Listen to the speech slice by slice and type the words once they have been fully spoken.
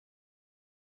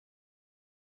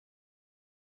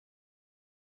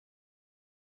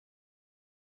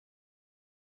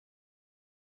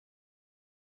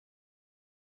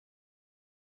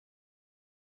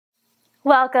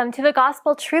Welcome to the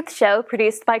Gospel Truth Show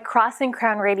produced by Cross and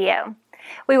Crown Radio.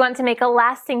 We want to make a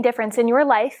lasting difference in your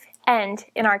life and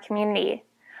in our community.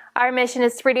 Our mission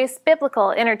is to produce biblical,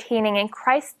 entertaining, and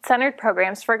Christ-centered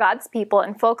programs for God's people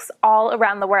and folks all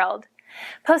around the world.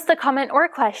 Post a comment or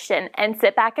question and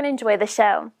sit back and enjoy the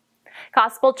show.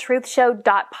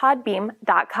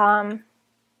 gospeltruthshow.podbeam.com.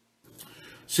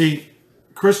 See,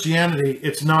 Christianity,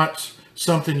 it's not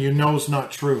something you know is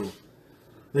not true.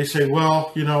 They say,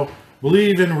 well,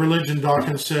 believe in religion,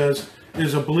 Dawkins says,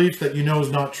 is a belief that you know is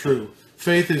not true.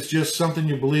 Faith is just something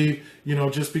you believe,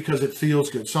 just because it feels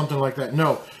good, something like that.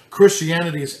 No,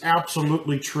 Christianity is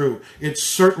absolutely true. It's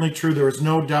certainly true. There is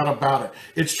no doubt about it.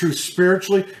 It's true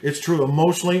spiritually, it's true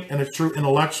emotionally, and it's true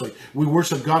intellectually. We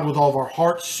worship God with all of our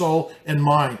heart, soul, and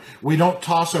mind. We don't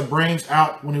toss our brains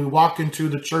out when we walk into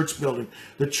the church building.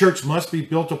 The church must be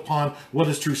built upon what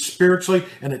is true spiritually,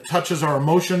 and it touches our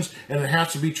emotions, and it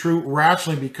has to be true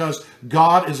rationally because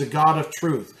God is a God of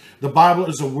truth. The Bible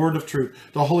is a word of truth.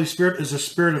 The Holy Spirit is a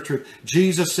spirit of truth.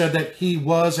 Jesus said that he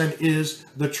was and is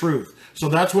the truth. So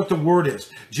that's what the word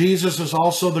is. Jesus is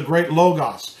also the great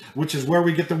Logos, which is where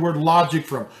we get the word logic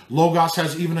from. Logos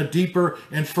has even a deeper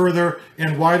and further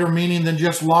and wider meaning than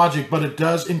just logic, but it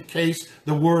does encase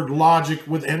the word logic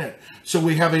within it. So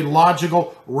we have a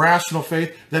logical, rational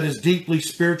faith that is deeply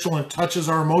spiritual and touches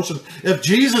our emotions. If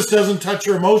Jesus doesn't touch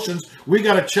your emotions, we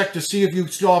got to check to see if you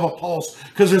still have a pulse,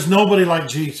 because there's nobody like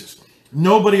Jesus.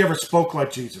 Nobody ever spoke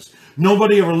like Jesus.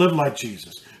 Nobody ever lived like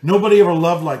Jesus. Nobody ever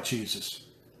loved like Jesus.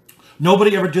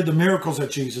 Nobody ever did the miracles that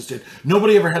Jesus did.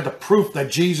 Nobody ever had the proof that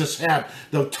Jesus had.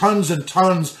 The tons and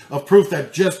tons of proof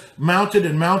that just mounted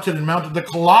and mounted and mounted. The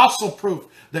colossal proof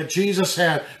that Jesus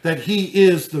had that he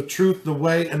is the truth, the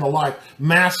way, and the life.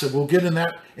 Massive. We'll get in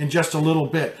that in just a little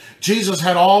bit. Jesus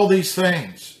had all these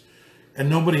things, and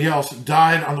nobody else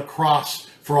died on the cross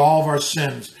for all of our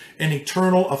sins. An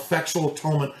eternal, effectual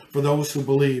atonement for those who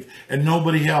believe. And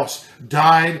nobody else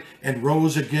died and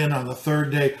rose again on the third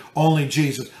day. Only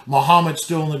Jesus. Muhammad's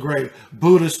still in the grave.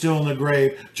 Buddha's still in the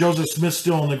grave. Joseph Smith's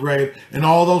still in the grave. And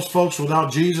all those folks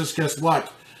without Jesus, guess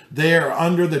what? They are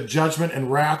under the judgment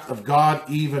and wrath of God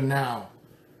even now.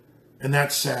 And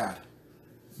that's sad.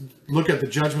 Look at the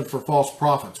judgment for false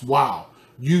prophets. Wow.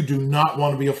 You do not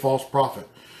want to be a false prophet.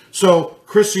 So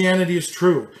Christianity is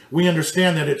true. We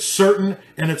understand that it's certain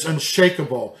and it's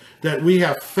unshakable, that we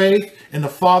have faith in the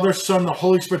Father, Son, the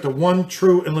Holy Spirit, the one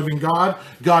true and living God.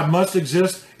 God must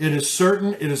exist. It is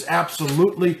certain. It is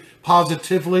absolutely,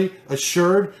 positively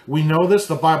assured. We know this.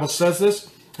 The Bible says this.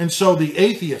 And so the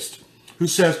atheist who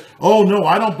says, oh, no,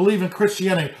 I don't believe in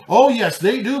Christianity. Oh, yes,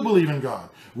 they do believe in God.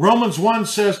 Romans 1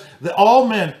 says that all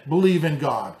men believe in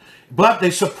God, but they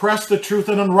suppress the truth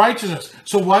and unrighteousness.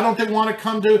 So why don't they want to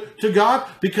come to God?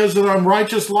 Because of their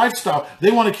unrighteous lifestyle.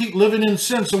 They want to keep living in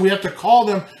sin. So we have to call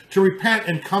them to repent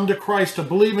and come to Christ, to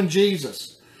believe in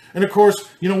Jesus. And of course,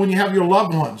 when you have your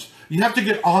loved ones, you have to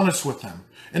get honest with them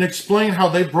and explain how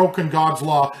they've broken God's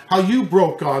law, how you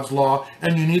broke God's law,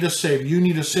 and you need a Savior. You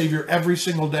need a Savior every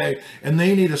single day, and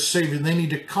they need a Savior. They need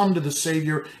to come to the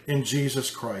Savior in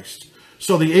Jesus Christ.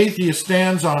 So the atheist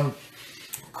stands on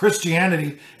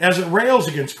Christianity as it rails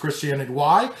against Christianity.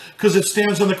 Why? Because it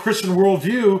stands on the Christian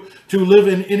worldview to live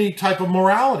in any type of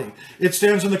morality. It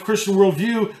stands on the Christian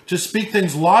worldview to speak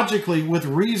things logically with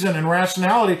reason and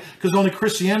rationality, because only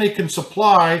Christianity can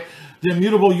supply the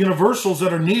immutable universals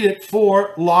that are needed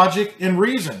for logic and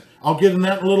reason. I'll get in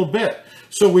that in a little bit.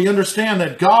 So we understand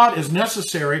that God is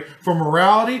necessary for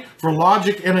morality, for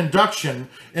logic, and induction.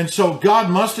 And so God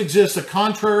must exist. The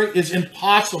contrary is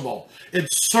impossible.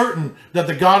 It's certain that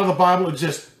the God of the Bible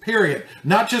exists, period.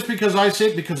 Not just because I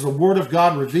say it, because the Word of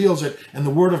God reveals it, and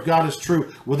the Word of God is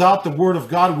true. Without the Word of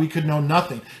God, we could know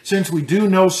nothing. Since we do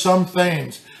know some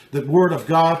things, the Word of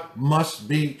God must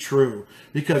be true,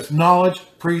 because knowledge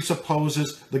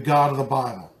presupposes the God of the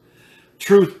Bible.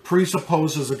 Truth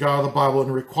presupposes the God of the Bible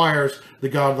and requires the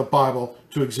God of the Bible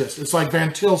to exist. It's like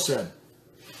Van Til said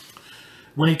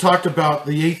when he talked about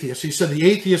the atheist. He said the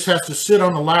atheist has to sit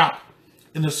on the lap,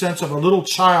 in the sense of a little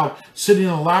child sitting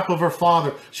on the lap of her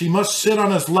father. She must sit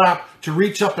on his lap to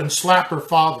reach up and slap her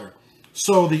father.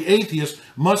 So the atheist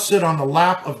must sit on the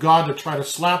lap of God to try to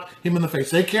slap him in the face.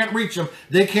 They can't reach him.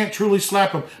 They can't truly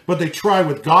slap him, but they try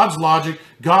with God's logic,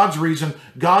 God's reason,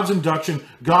 God's induction,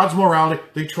 God's morality.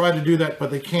 They try to do that,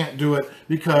 but they can't do it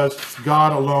because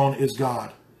God alone is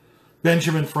God.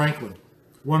 Benjamin Franklin,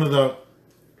 one of the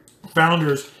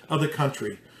founders of the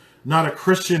country, not a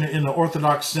Christian in the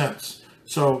Orthodox sense.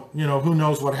 So, who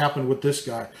knows what happened with this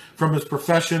guy. From his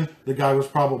profession, the guy was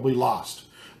probably lost.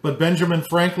 But Benjamin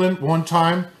Franklin, one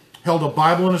time, held a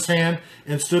Bible in his hand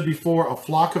and stood before a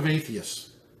flock of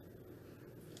atheists.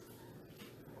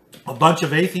 a bunch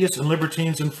of atheists and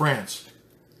libertines in France.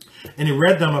 And he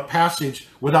read them a passage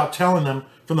without telling them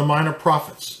from the Minor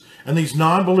Prophets. And these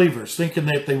non-believers, thinking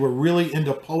that they were really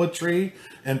into poetry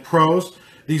and prose,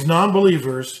 these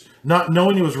non-believers, not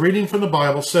knowing he was reading from the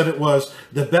Bible, said it was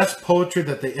the best poetry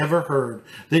that they ever heard.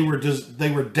 They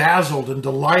were dazzled and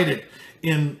delighted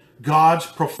in God's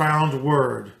profound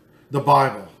word, the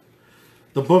Bible.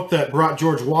 The book that brought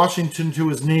George Washington to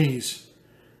his knees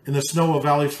in the snow of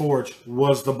Valley Forge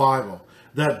was the Bible.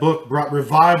 That book brought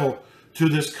revival to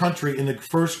this country in the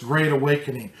first Great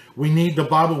Awakening. We need the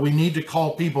Bible. We need to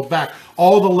call people back.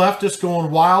 All the leftists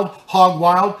going wild, hog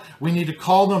wild, we need to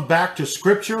call them back to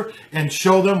Scripture and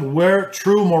show them where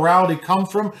true morality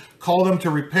comes from. Call them to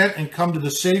repent and come to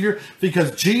the Savior,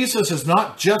 because Jesus is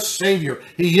not just Savior.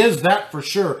 He is that for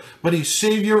sure, but He's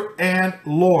Savior and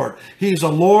Lord. He's a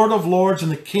Lord of Lords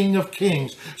and the King of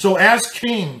Kings. So as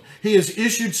King, He has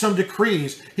issued some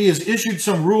decrees. He has issued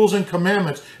some rules and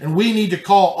commandments, and we need to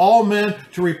call all men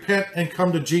to repent and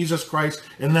come to Jesus Christ,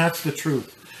 and that's the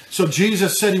truth. So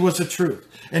Jesus said He was the truth,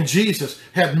 and Jesus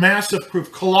had massive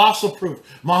proof, colossal proof.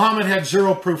 Muhammad had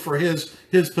zero proof for his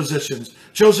positions.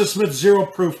 Joseph Smith, zero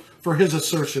proof for his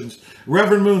assertions.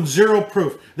 Reverend Moon, zero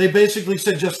proof. They basically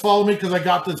said, just follow me because I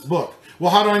got this book.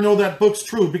 Well, how do I know that book's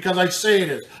true? Because I say it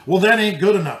is. Well, that ain't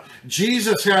good enough.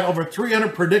 Jesus had over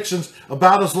 300 predictions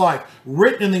about His life,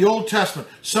 written in the Old Testament,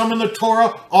 some in the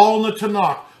Torah, all in the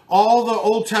Tanakh. All the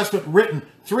Old Testament written,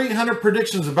 300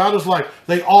 predictions about His life.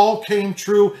 They all came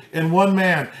true in one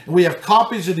man. And we have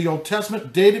copies of the Old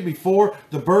Testament dated before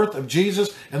the birth of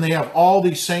Jesus, and they have all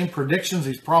these same predictions,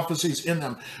 these prophecies in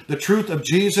them. The truth of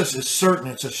Jesus is certain,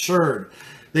 it's assured.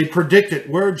 They predicted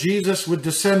where Jesus would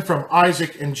descend from,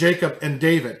 Isaac and Jacob and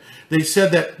David. They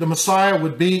said that the Messiah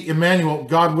would be Emmanuel,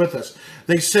 God with us.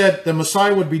 They said the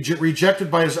Messiah would be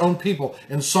rejected by His own people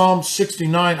in Psalm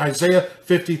 69, Isaiah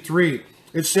 53.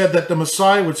 It said that the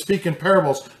Messiah would speak in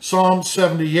parables, Psalm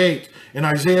 78, in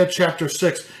Isaiah chapter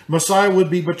 6. Messiah would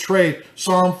be betrayed,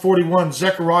 Psalm 41,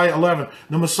 Zechariah 11.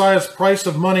 The Messiah's price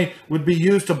of money would be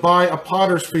used to buy a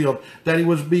potter's field that He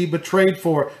would be betrayed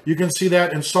for. You can see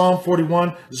that in Psalm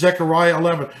 41, Zechariah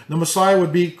 11. The Messiah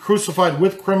would be crucified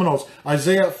with criminals,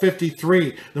 Isaiah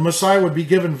 53. The Messiah would be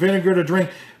given vinegar to drink,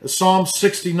 Psalm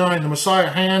 69. The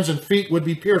Messiah's hands and feet would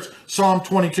be pierced, Psalm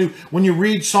 22. When you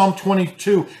read Psalm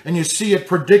 22 and you see it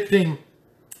predicting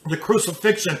the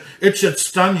crucifixion, it should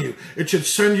stun you. It should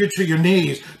send you to your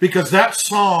knees, because that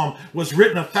psalm was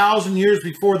written 1,000 years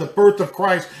before the birth of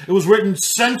Christ. It was written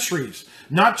centuries,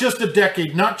 not just a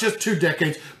decade, not just 2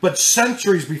 decades, but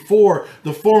centuries before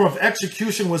the form of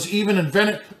execution was even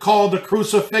invented, called the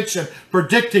crucifixion,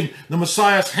 predicting the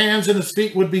Messiah's hands and His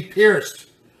feet would be pierced.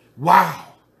 Wow.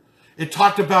 It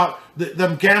talked about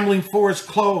them gambling for His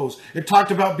clothes. It talked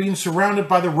about being surrounded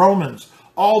by the Romans.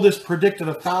 All this predicted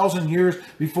 1,000 years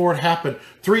before it happened.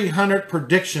 300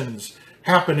 predictions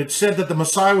happened. It said that the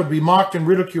Messiah would be mocked and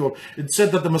ridiculed. It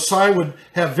said that the Messiah would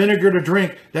have vinegar to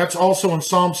drink. That's also in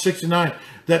Psalm 69.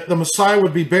 That the Messiah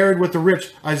would be buried with the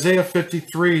rich, Isaiah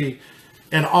 53.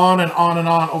 And on and on and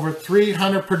on. Over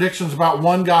 300 predictions about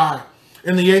one guy.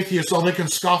 And the atheists, all they can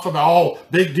scoff about, oh,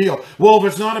 big deal. Well, if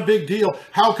it's not a big deal,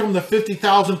 how come the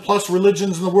 50,000 plus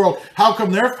religions in the world, how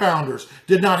come their founders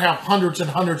did not have hundreds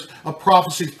and hundreds of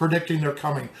prophecies predicting their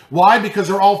coming? Why? Because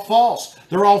they're all false.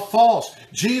 They're all false.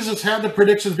 Jesus had the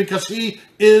predictions because He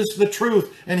is the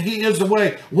truth and He is the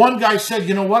way. One guy said,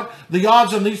 you know what? The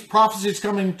odds on these prophecies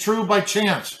coming true by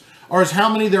chance are as how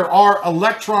many there are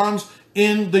electrons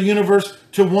in the universe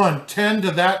to 1. 10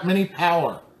 to that many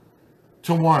power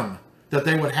to 1. That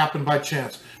they would happen by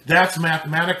chance. That's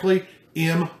mathematically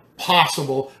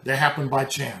impossible to happen by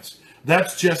chance.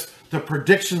 That's just the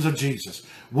predictions of Jesus.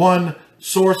 One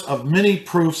source of many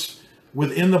proofs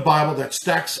within the Bible that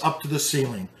stacks up to the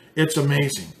ceiling. It's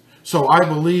amazing. So I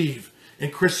believe in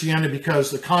Christianity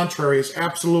because the contrary is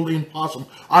absolutely impossible.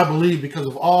 I believe because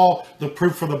of all the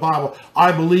proof for the Bible.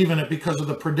 I believe in it because of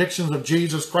the predictions of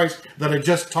Jesus Christ that I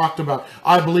just talked about.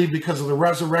 I believe because of the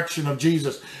resurrection of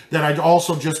Jesus that I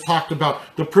also just talked about.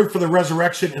 The proof for the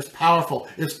resurrection is powerful.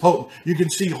 It's potent. You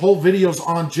can see whole videos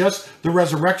on just the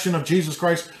resurrection of Jesus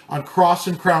Christ on Cross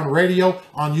and Crown Radio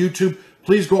on YouTube.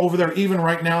 Please go over there even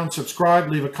right now and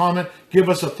subscribe, leave a comment, give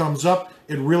us a thumbs up.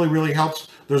 It really, really helps.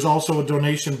 There's also a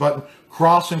donation button,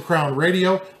 Cross and Crown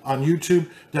Radio on YouTube.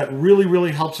 That really,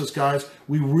 really helps us, guys.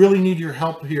 We really need your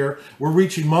help here. We're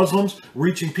reaching Muslims,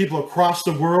 reaching people across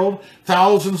the world,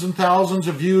 thousands and thousands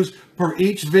of views per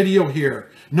each video here.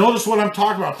 Notice what I'm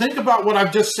talking about. Think about what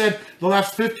I've just said the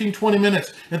last 15, 20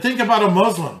 minutes, and think about a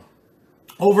Muslim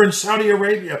over in Saudi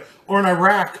Arabia or in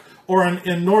Iraq or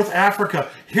in North Africa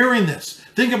hearing this.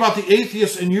 Think about the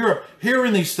atheists in Europe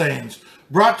hearing these things,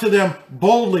 brought to them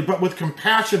boldly, but with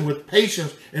compassion, with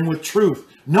patience, and with truth.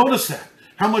 Notice that,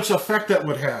 how much effect that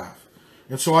would have.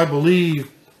 And so I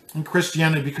believe in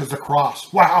Christianity because the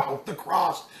cross. Wow, the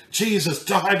cross. Jesus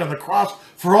died on the cross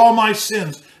for all my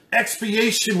sins.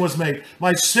 Expiation was made.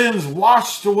 My sins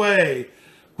washed away.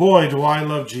 Boy, do I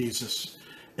love Jesus.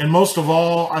 And most of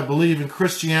all, I believe in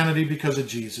Christianity because of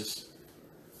Jesus.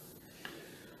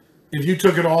 If you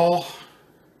took it all,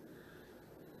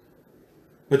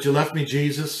 but you left me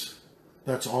Jesus,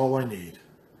 that's all I need.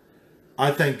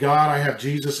 I thank God I have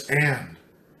Jesus and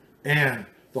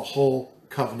the whole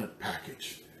covenant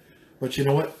package. But you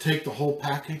know what? Take the whole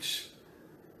package,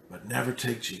 but never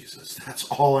take Jesus. That's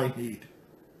all I need.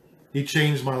 He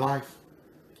changed my life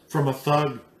from a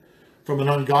thug, from an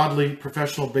ungodly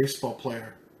professional baseball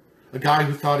player, a guy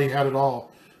who thought he had it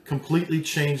all, completely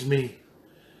changed me.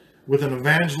 With an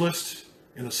evangelist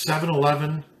in a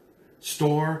 7-Eleven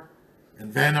store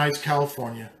in Van Nuys,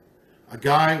 California, a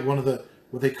guy, one of the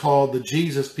what they call the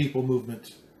Jesus People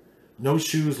movement, no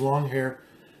shoes, long hair,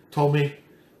 told me,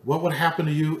 what would happen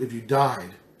to you if you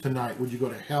died tonight? Would you go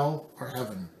to hell or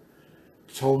heaven?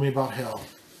 Told me about hell.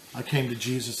 I came to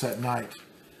Jesus that night.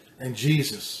 And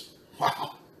Jesus,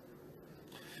 wow,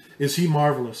 is he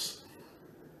marvelous?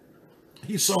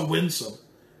 He's so winsome.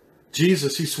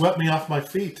 Jesus, he swept me off my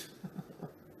feet.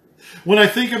 When I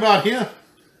think about him,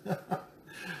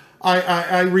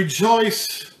 I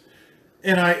rejoice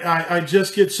and I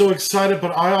just get so excited,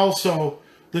 but I also,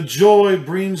 the joy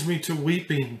brings me to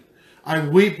weeping. I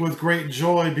weep with great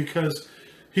joy because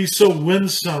he's so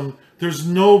winsome. There's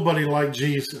nobody like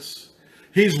Jesus.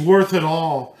 He's worth it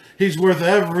all. He's worth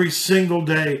every single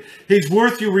day. He's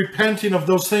worth you repenting of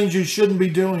those things you shouldn't be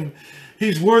doing.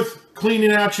 He's worth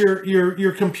cleaning out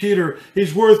your computer.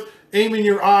 He's worth aiming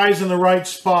your eyes in the right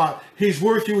spot. He's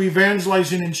worth you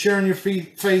evangelizing and sharing your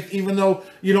faith even though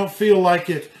you don't feel like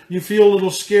it. You feel a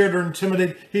little scared or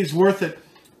intimidated. He's worth it.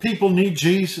 People need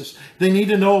Jesus. They need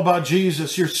to know about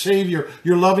Jesus, your Savior,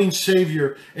 your loving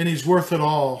Savior, and he's worth it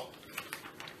all.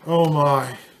 Oh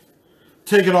my.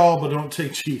 Take it all, but don't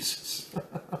take Jesus.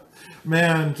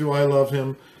 Man, do I love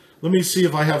him. Let me see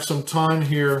if I have some time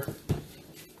here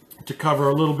to cover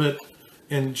a little bit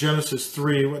in Genesis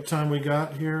 3. What time we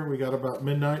got here? We got about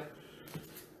midnight.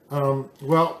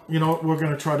 Well, you know, we're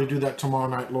going to try to do that tomorrow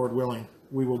night, Lord willing.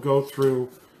 We will go through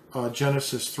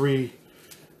Genesis 3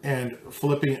 and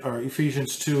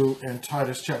Ephesians 2 and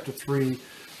Titus chapter 3,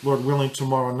 Lord willing,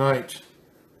 tomorrow night.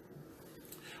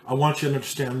 I want you to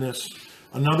understand this.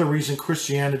 Another reason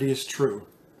Christianity is true.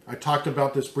 I talked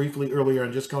about this briefly earlier.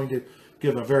 I'm just going to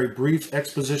give a very brief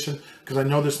exposition because I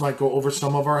know this might go over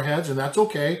some of our heads, and that's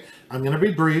okay. I'm going to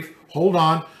be brief. Hold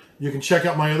on. You can check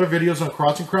out my other videos on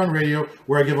Cross and Crown Radio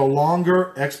where I give a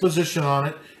longer exposition on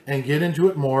it and get into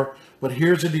it more. But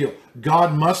here's the deal.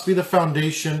 God must be the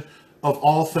foundation of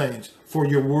all things for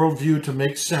your worldview to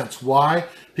make sense. Why?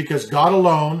 Because God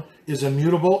alone is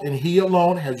immutable and he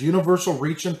alone has universal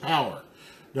reach and power.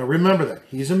 Now remember that.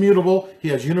 He's immutable. He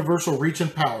has universal reach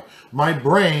and power. My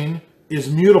brain is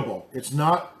mutable. It's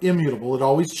not immutable. It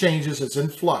always changes. It's in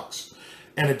flux.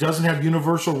 And it doesn't have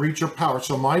universal reach or power.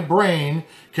 So my brain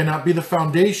cannot be the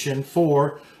foundation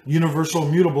for universal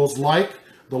mutables like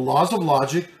the laws of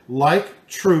logic, like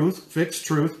truth, fixed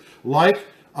truth, like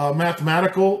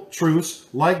mathematical truths,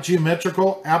 like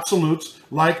geometrical absolutes,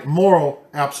 like moral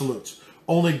absolutes.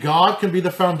 Only God can be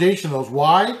the foundation of those.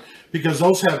 Why? Because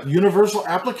those have universal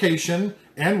application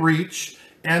and reach,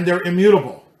 and they're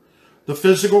immutable. The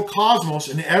physical cosmos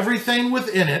and everything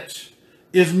within it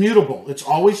is mutable. It's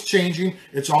always changing.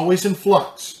 It's always in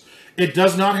flux. It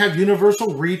does not have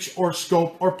universal reach or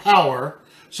scope or power,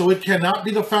 so it cannot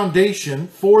be the foundation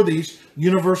for these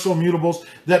universal mutables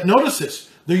that, notice this,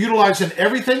 they're utilized in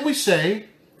everything we say,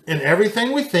 in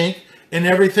everything we think, in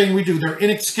everything we do. They're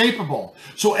inescapable.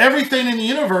 So everything in the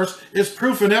universe is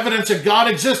proof and evidence that God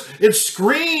exists. It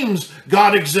screams,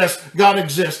 God exists, God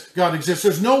exists, God exists.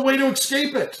 There's no way to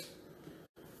escape it.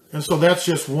 And so that's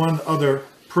just one other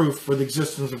proof for the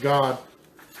existence of God.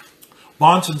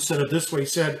 Bahnsen said it this way. He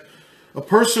said, a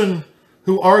person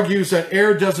who argues that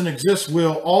air doesn't exist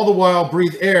will all the while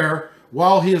breathe air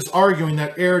while he is arguing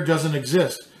that air doesn't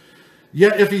exist.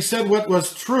 Yet if he said what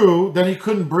was true, then he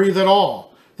couldn't breathe at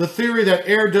all. The theory that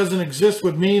air doesn't exist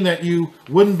would mean that you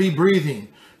wouldn't be breathing.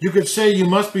 You could say you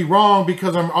must be wrong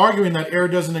because I'm arguing that air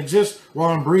doesn't exist while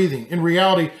I'm breathing. In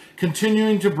reality,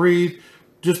 continuing to breathe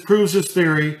disproves his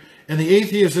theory, and the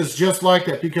atheist is just like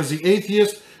that because the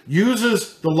atheist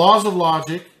uses the laws of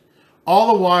logic,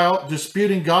 all the while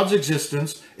disputing God's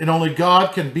existence, and only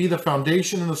God can be the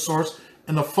foundation and the source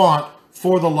and the font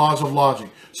for the laws of logic.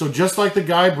 So just like the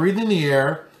guy breathing the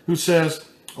air who says,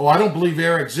 oh, I don't believe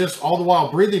air exists, all the while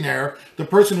breathing air, the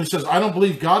person who says, I don't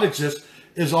believe God exists,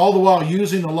 is all the while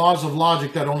using the laws of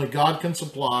logic that only God can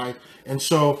supply. And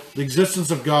so the existence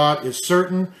of God is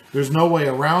certain. There's no way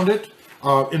around it.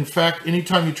 In fact,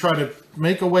 anytime you try to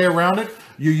make a way around it,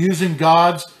 you're using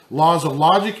God's laws of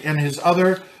logic and his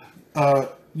other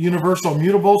universal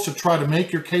mutables to try to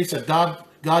make your case that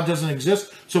God doesn't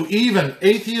exist. So even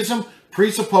atheism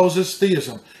presupposes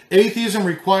theism. Atheism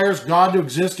requires God to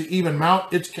exist to even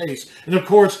mount its case. And of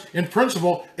course, in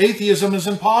principle, atheism is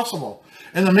impossible.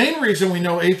 And the main reason we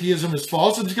know atheism is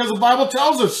false is because the Bible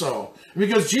tells us so.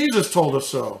 Because Jesus told us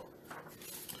so.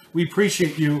 We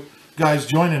appreciate you guys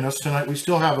joining us tonight. We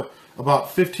still have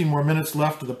about 15 more minutes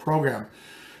left of the program.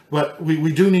 But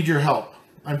we do need your help.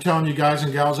 I'm telling you guys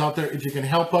and gals out there, if you can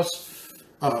help us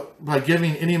by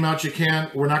giving any amount you can.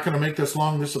 We're not going to make this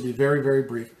long. This will be very, very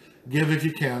brief. Give if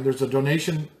you can. There's a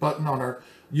donation button on our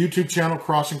YouTube channel,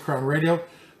 Cross and Crown Radio.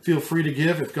 Feel free to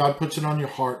give if God puts it on your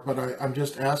heart. But I'm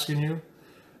just asking you,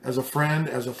 as a friend,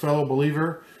 as a fellow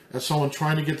believer, as someone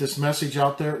trying to get this message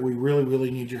out there, we really,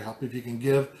 really need your help. If you can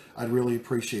give, I'd really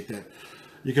appreciate that.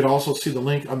 You could also see the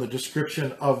link on the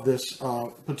description of this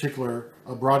particular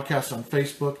broadcast on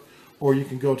Facebook, or you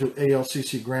can go to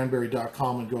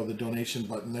alccgranbury.com and go to the donation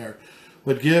button there.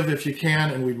 But give if you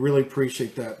can, and we'd really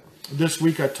appreciate that. This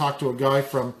week I talked to a guy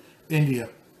from India,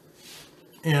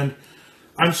 and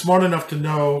I'm smart enough to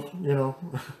know,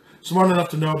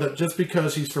 that just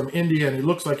because he's from India and he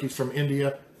looks like he's from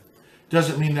India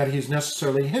doesn't mean that he's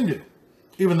necessarily Hindu,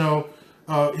 even though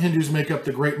Hindus make up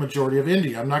the great majority of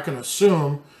India. I'm not going to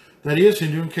assume that he is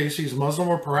Hindu in case he's Muslim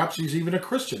or perhaps he's even a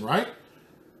Christian, right?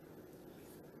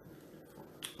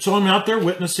 So I'm out there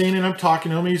witnessing and I'm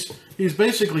talking to him. He's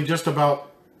basically just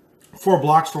about 4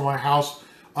 blocks from my house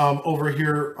over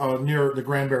here near the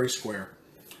Granbury Square.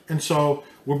 And so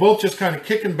we're both just kind of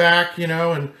kicking back,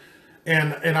 and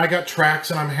I got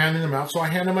tracts and I'm handing them out. So I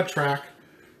hand him a tract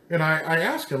and I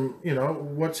ask him,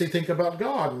 what's he think about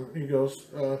God? And he goes,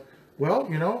 well,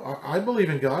 I believe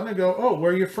in God. And I go, oh,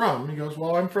 where are you from? And he goes,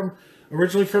 well, I'm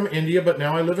originally from India, but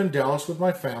now I live in Dallas with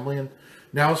my family. And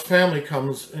now his family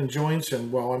comes and joins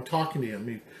him while I'm talking to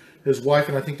him. His wife,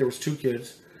 and I think there was 2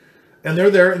 kids. And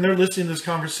they're there and they're listening to this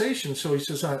conversation. So he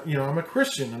says, I'm a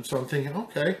Christian. And so I'm thinking,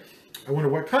 okay, I wonder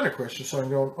what kind of Christian. So I'm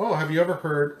going, oh, have you ever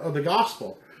heard of the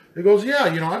gospel? He goes, yeah,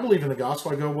 I believe in the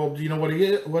gospel. I go, well, do you know what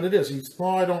it is? He's,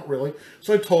 well, I don't really.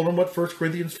 So I told him what 1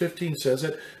 Corinthians 15 says,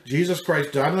 that Jesus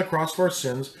Christ died on the cross for our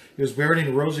sins. He was buried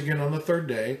and rose again on the 3rd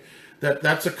day.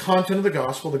 That's the content of the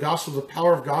gospel. The gospel is the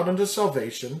power of God unto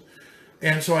salvation.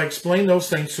 And so I explained those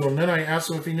things to him. Then I asked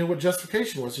him if he knew what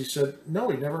justification was. He said, no,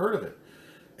 he'd never heard of it.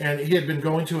 And he had been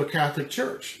going to a Catholic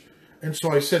church. And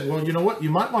so I said, well, you know what? You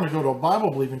might want to go to a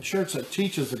Bible-believing church that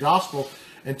teaches the gospel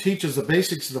and teaches the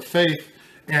basics of the faith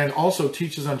and also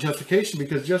teaches on justification,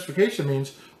 because justification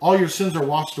means all your sins are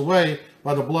washed away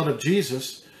by the blood of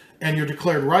Jesus and you're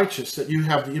declared righteous, that you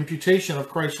have the imputation of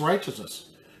Christ's righteousness.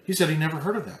 He said he never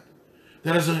heard of that.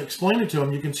 That as I explained it to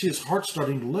him, you can see his heart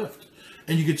starting to lift.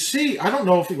 And you could see, I don't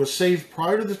know if he was saved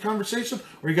prior to this conversation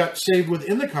or he got saved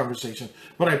within the conversation,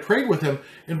 but I prayed with him,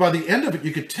 and by the end of it,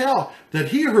 you could tell that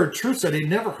he heard truths that he'd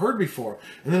never heard before.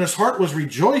 And then his heart was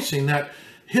rejoicing that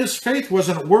his faith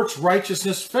wasn't works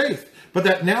righteousness faith, but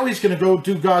that now he's going to go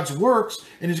do God's works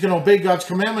and he's going to obey God's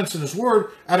commandments and his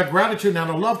word out of gratitude and out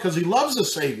of love because he loves the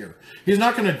Savior. He's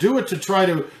not going to do it to try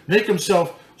to make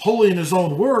himself holy in his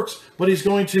own works, but he's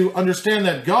going to understand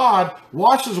that God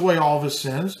washes away all of his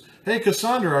sins. Hey,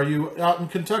 Cassandra, are you out in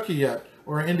Kentucky yet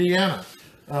or Indiana?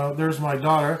 There's my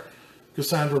daughter,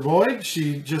 Cassandra Boyd.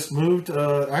 She just moved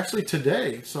actually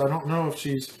today, so I don't know if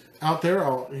she's out there.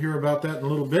 I'll hear about that in a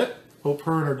little bit. Hope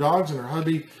her and her dogs and her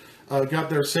hubby got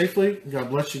there safely.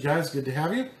 God bless you guys. Good to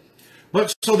have you.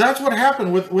 But so that's what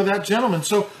happened with that gentleman.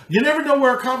 So you never know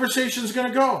where a conversation is going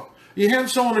to go. You hand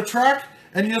someone a tract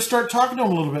and you just start talking to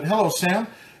them a little bit. Hello, Sam.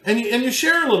 And you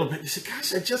share a little bit. You say,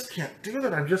 gosh, I just can't do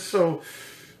that. I'm just so,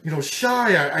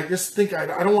 shy. I just think I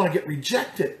don't want to get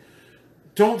rejected.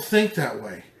 Don't think that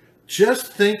way.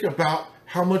 Just think about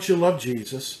how much you love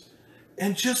Jesus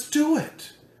and just do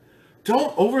it.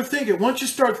 Don't overthink it. Once you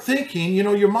start thinking,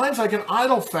 your mind's like an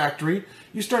idol factory.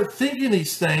 You start thinking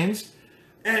these things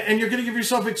and you're going to give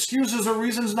yourself excuses or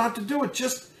reasons not to do it.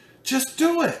 Just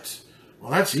do it. Well,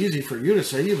 that's easy for you to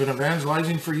say. You've been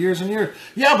evangelizing for years and years.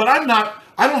 Yeah, but I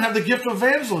don't have the gift of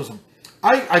evangelism.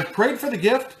 I prayed for the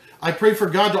gift. I pray for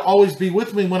God to always be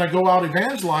with me when I go out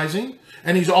evangelizing,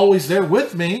 and he's always there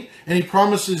with me, and he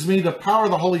promises me the power of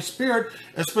the Holy Spirit,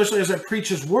 especially as I preach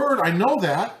his word. I know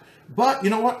that, But you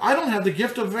know what? I don't have the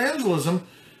gift of evangelism,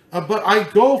 but I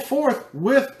go forth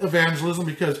with evangelism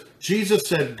because Jesus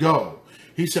said go.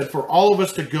 He said for all of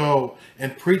us to go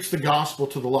and preach the gospel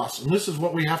to the lost. And this is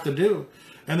what we have to do.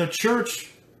 And the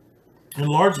church, in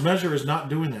large measure, is not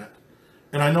doing that.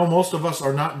 And I know most of us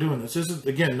are not doing this. This is,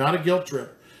 again, not a guilt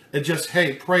trip. It's just,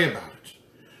 hey, pray about it.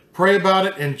 Pray about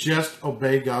it and just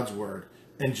obey God's word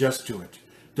and just do it.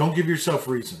 Don't give yourself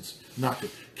reasons not to.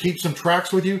 Keep some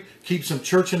tracts with you. Keep some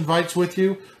church invites with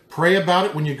you. Pray about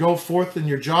it when you go forth in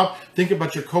your job. Think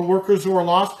about your coworkers who are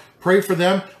lost. Pray for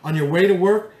them on your way to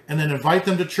work and then invite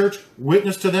them to church.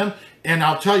 Witness to them. And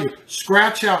I'll tell you,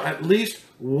 scratch out at least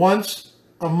once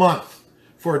a month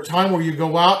for a time where you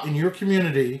go out in your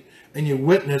community and you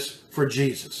witness for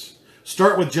Jesus.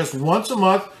 Start with just once a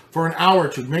month for an hour or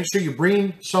two. Make sure you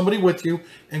bring somebody with you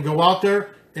and go out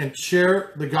there and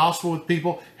share the gospel with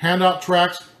people, hand out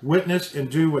tracts, witness, and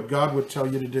do what God would tell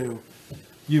you to do.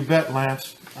 You bet,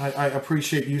 Lance. I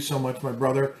appreciate you so much, my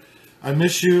brother. I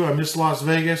miss you. I miss Las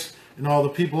Vegas and all the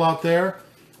people out there.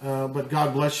 But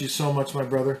God bless you so much, my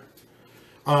brother.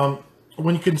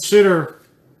 When you consider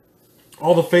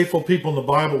all the faithful people in the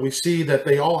Bible, we see that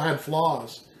they all had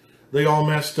flaws. They all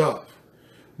messed up.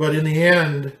 But in the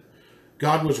end,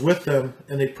 God was with them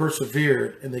and they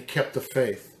persevered and they kept the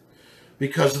faith.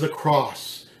 Because of the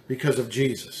cross, because of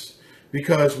Jesus.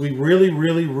 Because we really,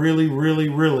 really, really, really,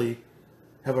 really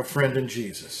have a friend in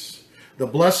Jesus. The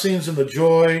blessings and the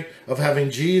joy of having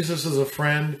Jesus as a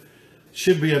friend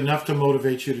should be enough to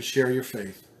motivate you to share your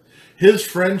faith. His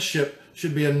friendship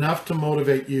should be enough to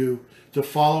motivate you to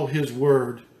follow his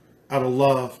word out of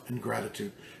love and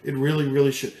gratitude. It really,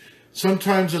 really should.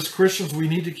 Sometimes as Christians, we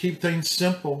need to keep things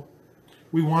simple.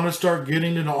 We want to start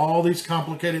getting into all these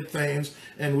complicated things,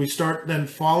 and we start then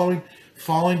falling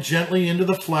gently into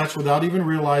the flesh without even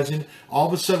realizing. All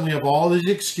of a sudden, we have all these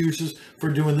excuses for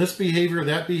doing this behavior,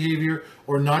 that behavior,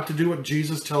 or not to do what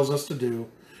Jesus tells us to do.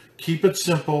 Keep it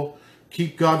simple.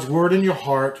 Keep God's word in your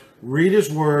heart. Read his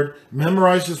word,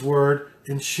 memorize his word,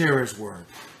 and share his word.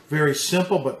 Very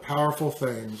simple but powerful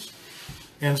things.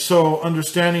 And so,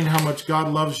 understanding how much God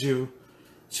loves you.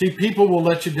 See, people will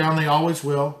let you down. They always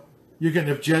will. You can,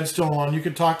 if Jed's still on, you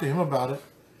can talk to him about it.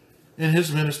 In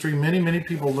his ministry, many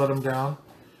people let him down.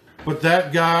 But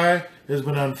that guy has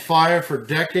been on fire for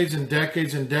decades and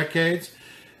decades and decades.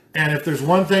 And if there's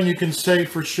one thing you can say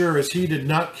for sure is he did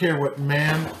not care what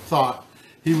man thought.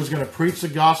 He was going to preach the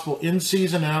gospel in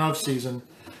season and out of season,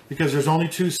 because there's only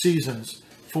 2 seasons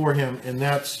for him, and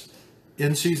that's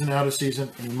in season, out of season,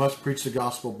 and he must preach the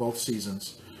gospel both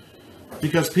seasons.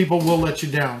 Because people will let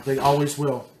you down. They always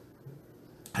will.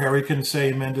 Harry can say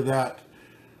amen to that.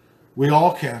 We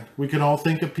all can. We can all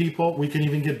think of people. We can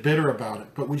even get bitter about it,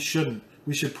 but we shouldn't.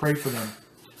 We should pray for them.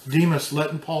 Demas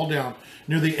letting Paul down.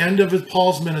 Near the end of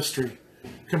Paul's ministry,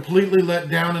 completely let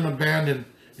down and abandoned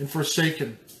and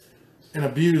forsaken and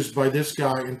abused by this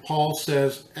guy. And Paul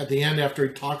says at the end, after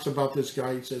he talks about this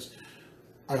guy, he says,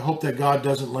 I hope that God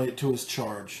doesn't lay it to his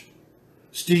charge.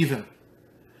 Stephen,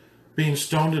 being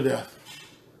stoned to death.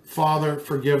 Father,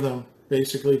 forgive them.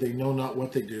 Basically, they know not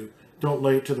what they do. Don't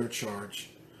lay it to their charge.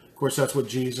 Of course, that's what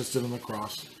Jesus did on the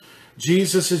cross.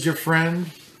 Jesus is your friend.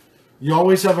 You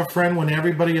always have a friend when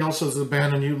everybody else has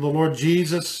abandoned you. The Lord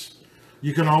Jesus,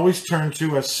 you can always turn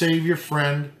to as Savior,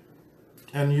 friend,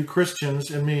 and you Christians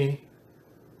and me,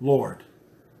 Lord.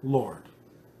 Lord.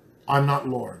 I'm not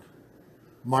Lord.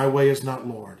 My way is not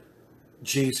Lord.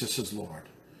 Jesus is Lord.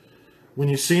 When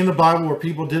you see in the Bible where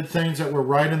people did things that were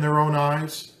right in their own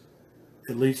eyes,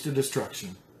 it leads to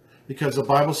destruction. Because the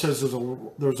Bible says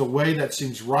there's a way that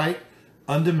seems right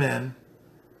unto men,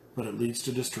 but it leads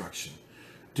to destruction.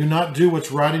 Do not do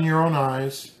what's right in your own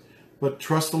eyes, but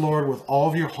trust the Lord with all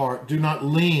of your heart. Do not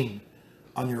lean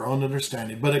on your own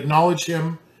understanding, but acknowledge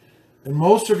him in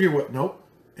most of your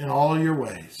in all of your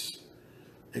ways.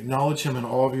 Acknowledge him in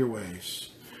all of your ways.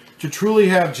 To truly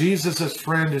have Jesus as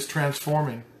friend is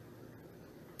transforming.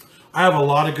 I have a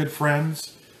lot of good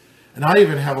friends. And I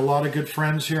even have a lot of good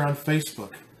friends here on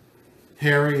Facebook.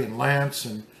 Harry and Lance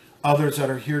and others that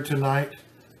are here tonight.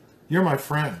 You're my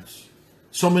friends.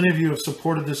 So many of you have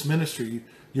supported this ministry.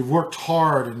 You've worked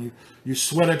hard and you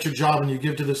sweat at your job and you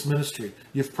give to this ministry.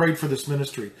 You've prayed for this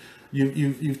ministry.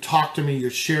 You've talked to me.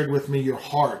 You've shared with me your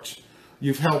heart.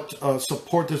 You've helped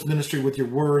support this ministry with your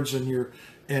words and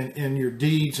your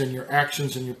deeds and your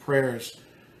actions and your prayers.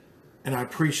 And I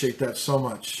appreciate that so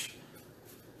much.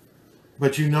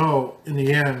 But you know, in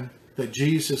the end, that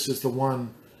Jesus is the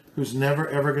one who's never,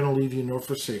 ever going to leave you nor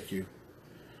forsake you.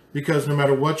 Because no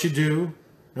matter what you do,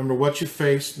 no matter what you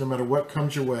face, no matter what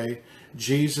comes your way,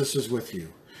 Jesus is with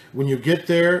you. When you get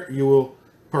there, you will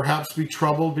perhaps be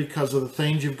troubled because of the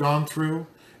things you've gone through,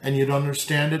 and you'd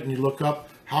understand it and you look up,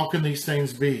 how can these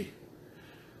things be?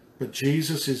 But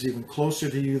Jesus is even closer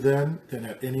to you then than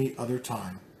at any other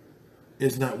time.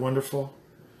 Isn't that wonderful?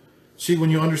 See, when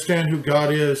you understand who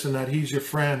God is and that He's your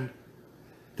friend,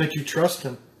 that you trust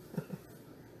Him,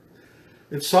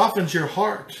 it softens your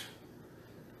heart.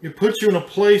 It puts you in a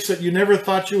place that you never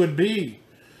thought you would be.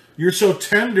 You're so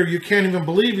tender, you can't even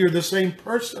believe you're the same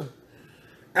person.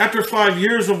 After 5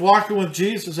 years of walking with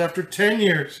Jesus, after 10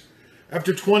 years,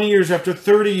 after 20 years, after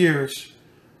 30 years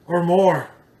or more,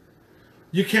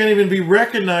 you can't even be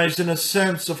recognized in a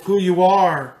sense of who you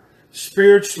are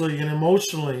spiritually and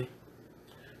emotionally.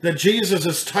 That Jesus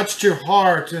has touched your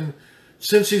heart, and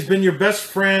since He's been your best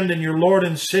friend and your Lord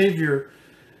and Savior,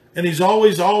 and He's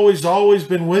always, always, always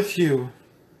been with you,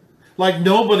 like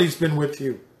nobody's been with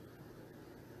you.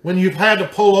 When you've had to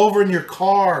pull over in your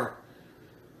car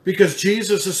because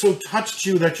Jesus has so touched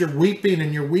you that you're weeping,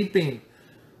 and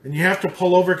you have to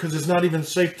pull over because it's not even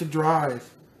safe to drive.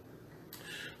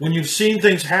 When you've seen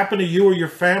things happen to you or your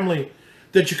family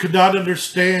that you could not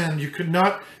understand, you could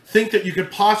not think that you could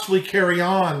possibly carry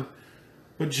on,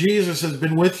 but Jesus has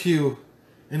been with you,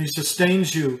 and He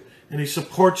sustains you, and He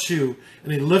supports you,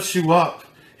 and He lifts you up.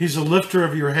 He's a lifter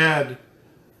of your head.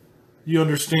 You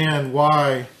understand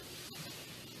why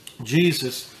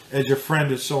Jesus as your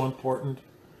friend is so important.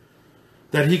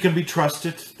 That He can be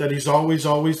trusted, that He's always,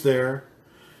 always there.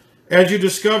 As you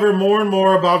discover more and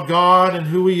more about God and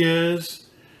who He is,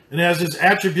 and as His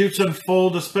attributes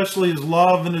unfold, especially His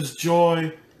love and His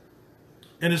joy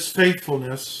and His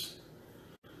faithfulness,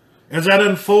 as that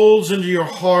unfolds into your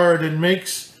heart and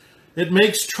it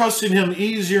makes trusting Him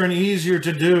easier and easier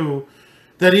to do,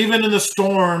 that even in the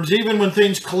storms, even when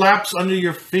things collapse under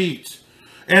your feet,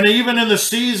 and even in the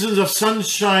seasons of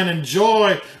sunshine and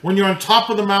joy, when you're on top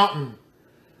of the mountain,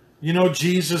 you know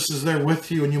Jesus is there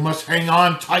with you, and you must hang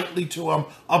on tightly to Him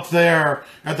up there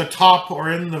at the top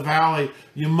or in the valley.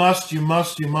 You must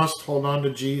hold on to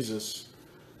Jesus.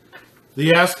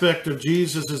 The aspect of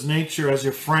Jesus' nature as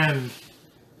your friend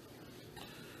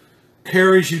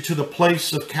carries you to the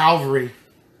place of Calvary,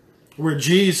 where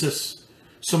Jesus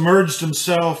submerged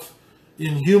Himself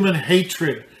in human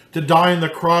hatred to die on the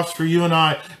cross for you and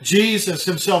I. Jesus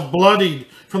Himself bloodied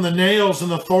from the nails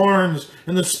and the thorns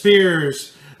and the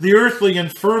spears. The earthly,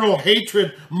 infernal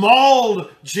hatred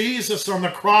mauled Jesus on the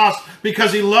cross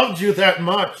because He loved you that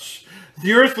much.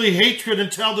 The earthly hatred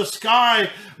until the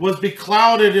sky was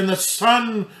beclouded and the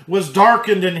sun was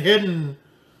darkened and hidden,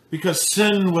 because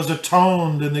sin was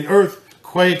atoned and the earth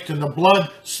quaked and the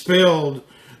blood spilled.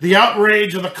 The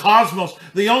outrage of the cosmos,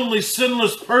 the only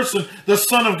sinless person, the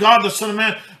Son of God, the Son of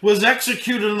Man, was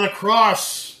executed on the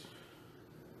cross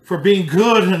for being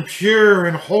good and pure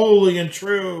and holy and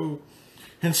true.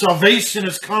 And salvation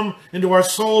has come into our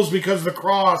souls because of the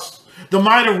cross. The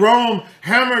might of Rome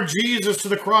hammered Jesus to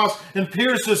the cross and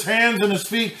pierced His hands and His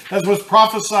feet, as was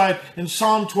prophesied in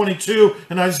Psalm 22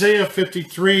 and Isaiah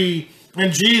 53.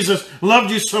 And Jesus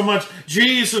loved you so much.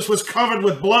 Jesus was covered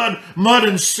with blood, mud,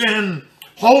 and sin,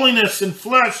 holiness and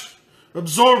flesh,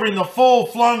 absorbing the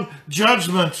full-flung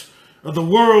judgment of the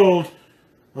world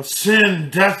of sin,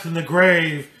 death, and the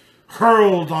grave,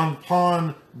 hurled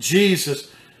upon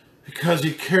Jesus, because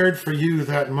He cared for you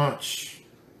that much.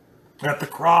 At the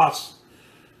cross,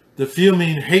 the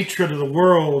fuming hatred of the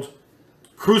world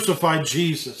crucified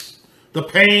Jesus. The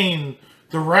pain,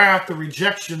 the wrath, the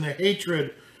rejection, the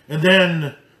hatred, and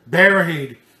then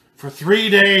buried for 3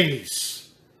 days.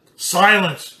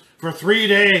 Silence for 3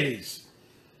 days.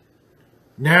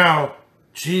 Now,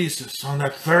 Jesus, on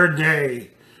that third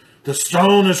day, the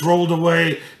stone is rolled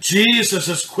away. Jesus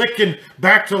is quickened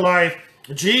back to life.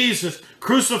 Jesus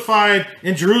crucified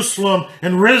in Jerusalem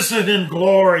and risen in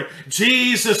glory.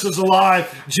 Jesus is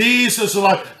alive. Jesus is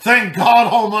alive. Thank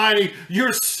God Almighty,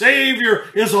 your Savior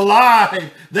is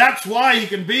alive. That's why He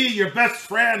can be your best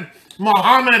friend.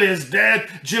 Muhammad is dead.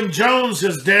 Jim Jones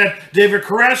is dead. David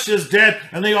Koresh is dead.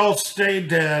 And they all stayed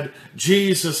dead.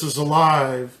 Jesus is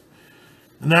alive.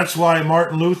 And that's why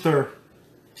Martin Luther,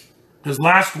 his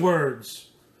last words,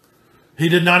 he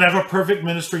did not have a perfect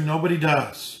ministry. Nobody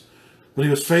does. But he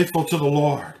was faithful to the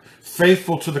Lord,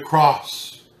 faithful to the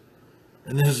cross.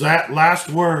 And his last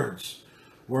words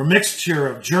were a mixture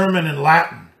of German and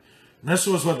Latin. And this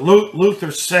was what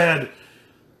Luther said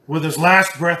with his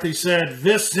last breath. He said,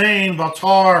 "Vis sein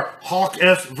Vatar hoc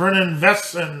est vernen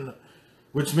Wessen,"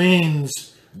 which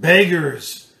means,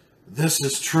 beggars, this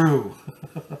is true.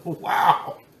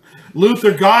 Wow.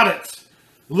 Luther got it.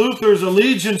 Luther's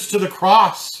allegiance to the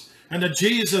cross and that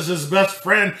Jesus is his best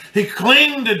friend. He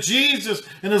clung to Jesus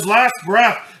in his last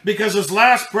breath, because his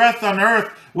last breath on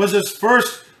earth was his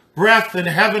first breath in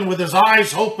heaven, with his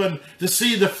eyes open to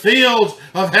see the fields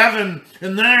of heaven.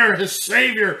 And there his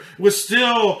Savior was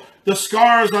still, the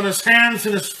scars on his hands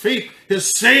and his feet. His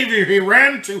Savior he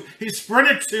ran to, he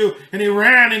sprinted to, and he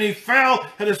ran and he fell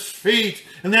at his feet.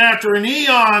 And then after an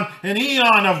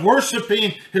eon of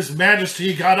worshiping his majesty,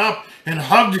 he got up and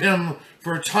hugged him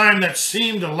for a time that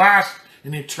seemed to last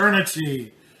an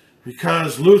eternity,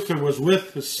 because Luther was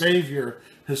with his Savior,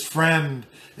 his friend.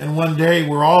 And one day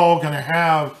we're all going to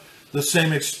have the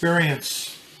same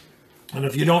experience. And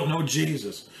if you don't know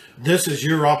Jesus, this is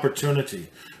your opportunity.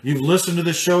 You've listened to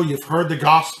the show, you've heard the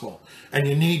gospel, and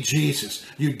you need Jesus.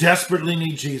 You desperately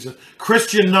need Jesus.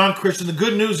 Christian, non-Christian, the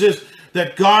good news is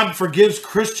that God forgives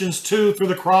Christians too through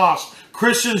the cross.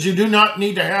 Christians, you do not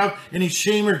need to have any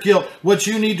shame or guilt. What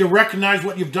you need to recognize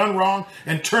what you've done wrong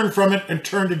and turn from it and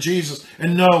turn to Jesus.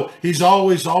 And know he's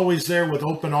always, always there with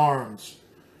open arms.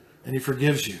 And he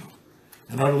forgives you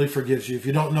and utterly forgives you. If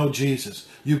you don't know Jesus,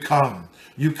 you come.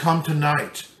 You come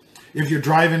tonight. If you're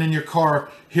driving in your car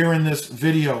hearing this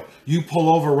video, you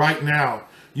pull over right now.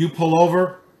 You pull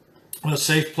over in a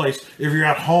safe place. If you're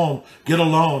at home, get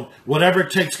alone. Whatever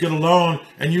it takes, get alone.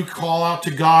 And you call out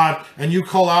to God. And you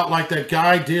call out like that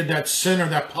guy did, that sinner,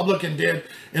 that publican did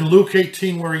in Luke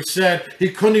 18, where he said he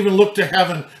couldn't even look to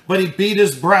heaven, but he beat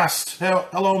his breast.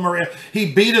 Hello, Maria.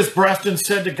 He beat his breast and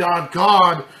said to God,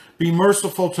 God, be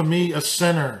merciful to me, a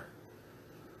sinner.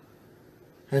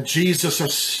 And Jesus, our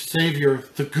Savior,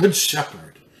 the Good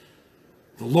Shepherd,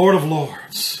 the Lord of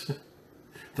Lords,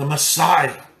 the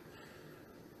Messiah,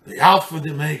 the Alpha,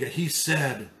 the Omega, he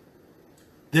said,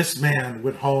 this man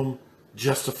went home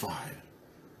justified.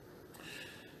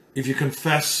 If you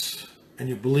confess and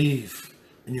you believe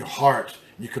in your heart,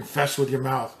 and you confess with your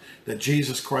mouth that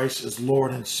Jesus Christ is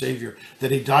Lord and Savior,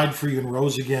 that he died for you and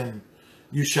rose again,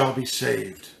 you shall be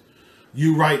saved.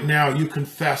 You right now, you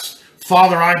confess,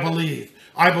 Father, I believe.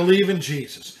 I believe in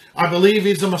Jesus. I believe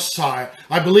he's the Messiah.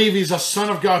 I believe he's a Son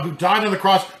of God who died on the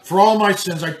cross for all my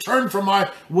sins. I turn from my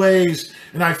ways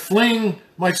and I fling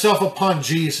myself upon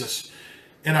Jesus.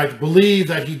 And I believe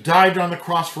that he died on the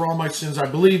cross for all my sins. I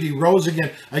believe he rose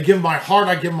again. I give him my heart.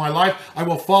 I give him my life. I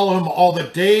will follow him all the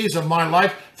days of my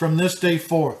life from this day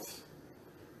forth.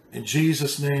 In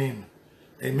Jesus' name,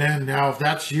 amen. Now, if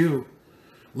that's you,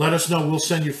 let us know. We'll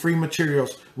send you free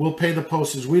materials. We'll pay the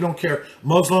postage. We don't care.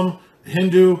 Muslim,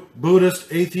 Hindu,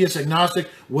 Buddhist, atheist, agnostic,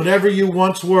 whatever you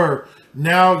once were,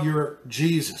 now you're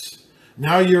Jesus.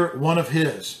 Now you're one of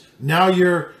his. Now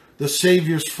you're the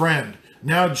Savior's friend.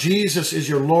 Now Jesus is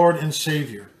your Lord and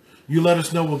Savior. You let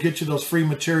us know. We'll get you those free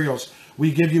materials.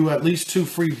 We give you at least 2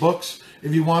 free books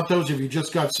if you want those, if you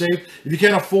just got saved. If you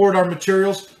can't afford our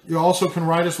materials, you also can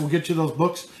write us. We'll get you those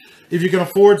books. If you can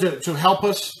afford to help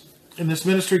us in this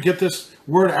ministry, get this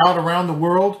word out around the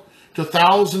world to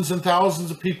thousands and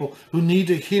thousands of people who need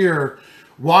to hear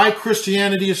why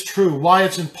Christianity is true, why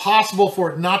it's impossible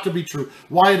for it not to be true,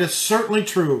 why it is certainly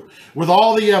true, with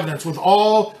all the evidence, with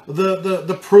all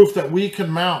the proof that we can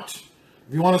mount.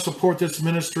 If you want to support this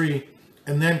ministry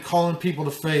and then calling people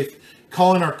to faith,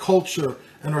 calling our culture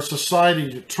and our society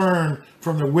to turn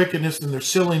from their wickedness and their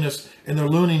silliness and their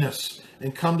looniness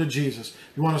and come to Jesus.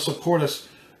 If you want to support us,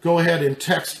 go ahead and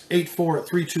text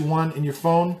 84321 in your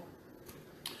phone.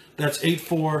 That's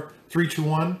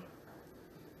 84321.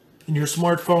 In your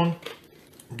smartphone,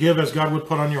 give as God would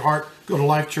put on your heart. Go to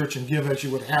Life Church and give as you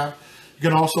would have. You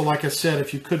can also, like I said,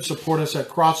 if you could support us at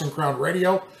Cross and Crown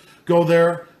Radio, go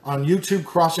there on YouTube,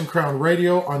 Cross and Crown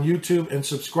Radio on YouTube, and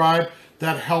subscribe.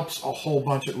 That helps a whole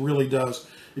bunch. It really does.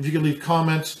 If you can leave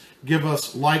comments, give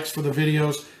us likes for the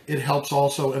videos, it helps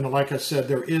also. And like I said,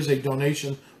 there is a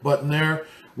donation button there.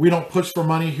 We don't push for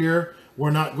money here.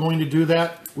 We're not going to do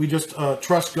that. We just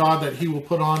trust God that he will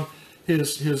put on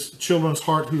his children's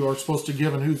heart who are supposed to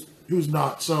give and who's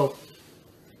not. So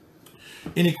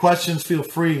any questions, feel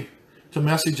free to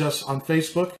message us on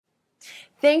Facebook.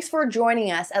 Thanks for joining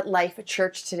us at Life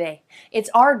Church today. It's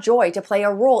our joy to play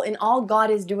a role in all God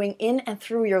is doing in and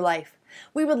through your life.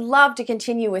 We would love to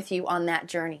continue with you on that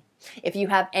journey. If you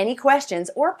have any questions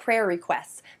or prayer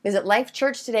requests, visit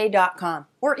lifechurchtoday.com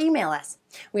or email us.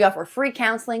 We offer free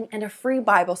counseling and a free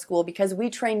Bible school because we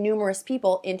train numerous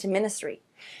people into ministry.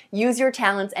 Use your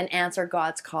talents and answer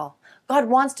God's call. God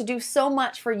wants to do so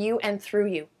much for you and through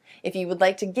you. If you would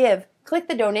like to give, click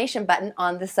the donation button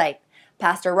on the site.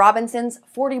 Pastor Robinson's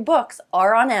 40 books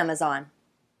are on Amazon.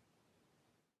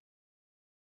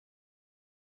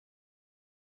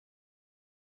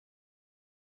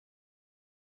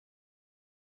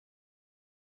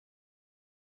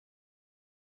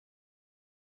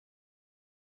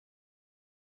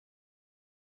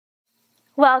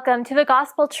 Welcome to the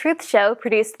Gospel Truth Show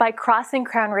produced by Cross and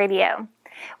Crown Radio.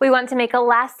 We want to make a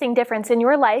lasting difference in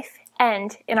your life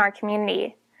and in our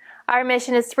community. Our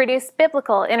mission is to produce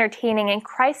biblical, entertaining, and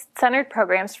Christ-centered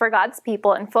programs for God's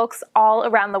people and folks all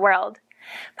around the world.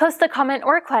 Post a comment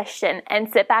or question and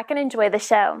sit back and enjoy the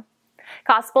show.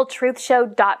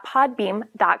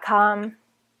 gospeltruthshow.podbeam.com.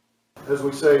 As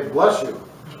we say, bless you.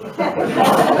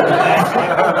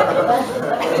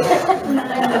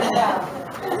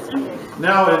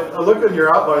 Now, look in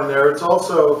your outline there. It's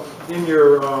also in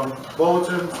your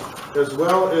bulletin, as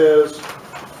well as,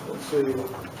 let's see,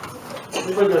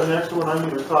 anybody got an extra one? I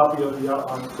need a copy of the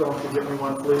outline. Someone can get me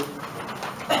one, please.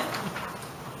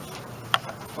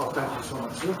 Oh, thank you so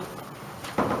much, sir.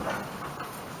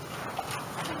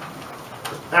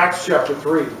 Acts chapter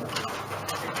 3.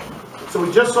 So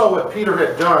we just saw what Peter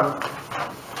had done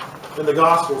in the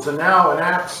Gospels, and now in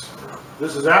Acts,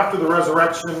 this is after the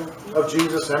resurrection of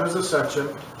Jesus and his ascension,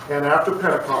 and after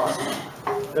Pentecost.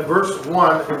 In verse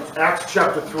 1, in Acts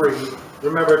chapter 3,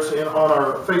 remember it's on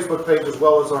our Facebook page as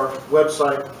well as our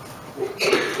website.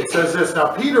 It says this,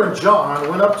 "Now Peter and John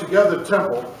went up together to the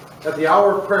temple at the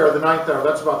hour of prayer, the 9th hour."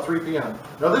 That's about 3 p.m.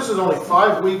 Now this is only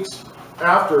 5 weeks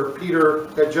after Peter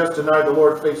had just denied the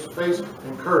Lord face to face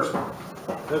and cursed him.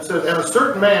 And it says, "And a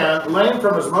certain man, lame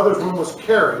from his mother's womb, was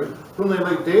carried, whom they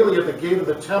laid daily at the gate of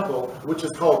the temple, which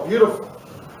is called Beautiful,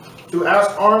 to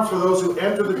ask alms for those who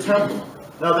enter the temple."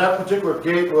 Now that particular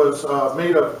gate was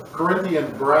made of Corinthian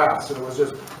brass, and it was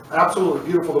just absolutely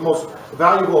beautiful, the most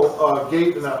valuable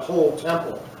gate in that whole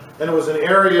temple. And it was an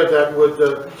area that would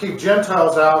keep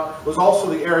Gentiles out. It was also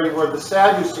the area where the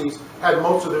Sadducees had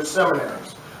most of their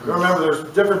seminaries. Remember, there's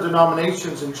different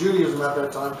denominations in Judaism at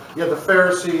that time. You had the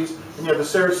Pharisees, and you had the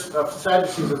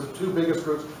Sadducees as the two biggest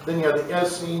groups. Then you had the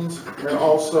Essenes, and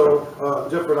also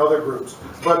different other groups.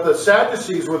 But the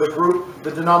Sadducees were the group,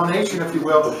 the denomination, if you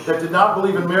will, that did not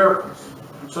believe in miracles.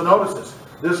 So notice this.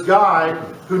 This guy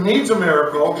who needs a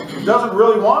miracle, doesn't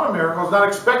really want a miracle, is not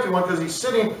expecting one because he's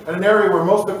sitting in an area where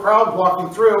most of the crowd walking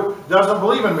through doesn't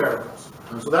believe in miracles.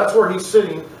 So that's where he's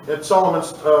sitting at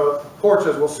Solomon's porch,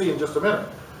 as we'll see in just a minute.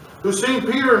 Who's seen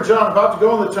Peter and John about to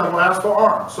go in the temple and ask for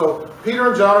alms. So Peter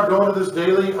and John are going to this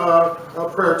daily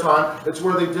prayer time. It's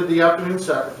where they did the afternoon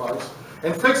sacrifice.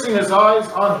 And fixing his eyes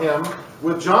on him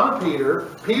with John and Peter,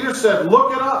 Peter said,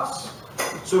 "Look at us."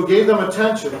 So he gave them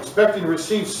attention, expecting to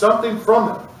receive something from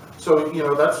them. So, you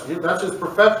know, that's his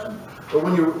profession. But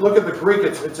when you look at the Greek,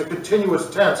 it's a continuous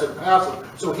tense and passive.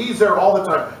 So he's there all the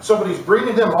time. Somebody's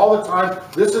bringing him all the time.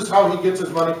 This is how he gets his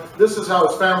money. This is how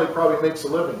his family probably makes a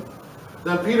living.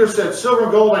 Then Peter said, "Silver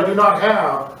and gold I do not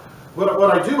have, but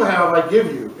what I do have I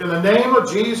give you. In the name of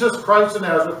Jesus Christ of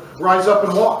Nazareth, rise up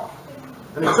and walk."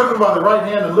 And he took him by the right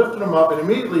hand and lifted him up, and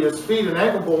immediately his feet and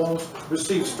ankle bones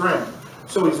received strength.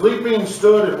 So he's leaping,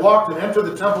 stood, and walked, and entered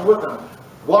the temple with them,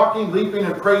 walking, leaping,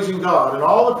 and praising God. And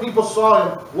all the people saw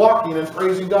him walking and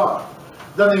praising God.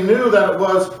 Then they knew that it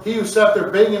was he who sat there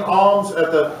begging alms at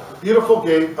the beautiful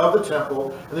gate of the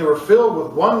temple, and they were filled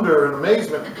with wonder and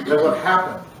amazement at what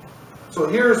happened. So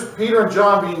here's Peter and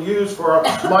John being used for a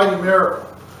mighty miracle.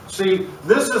 See,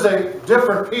 this is a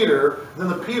different Peter than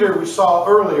the Peter we saw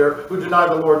earlier who denied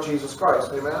the Lord Jesus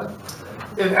Christ. Amen?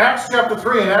 In Acts chapter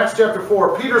 3 and Acts chapter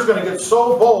 4, Peter's going to get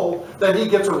so bold that he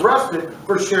gets arrested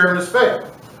for sharing his faith.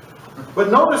 But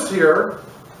notice here,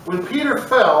 when Peter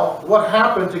fell, what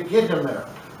happened to get him there?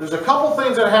 There's a couple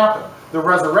things that happened. The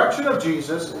resurrection of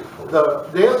Jesus, the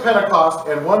day of Pentecost,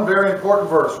 and one very important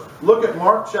verse. Look at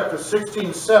Mark chapter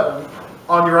 16:7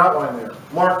 on your outline there.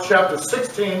 Mark chapter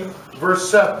 16, verse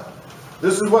 7.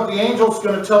 This is what the angel's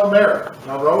going to tell Mary.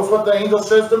 Now notice what the angel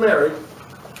says to Mary.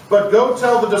 "But go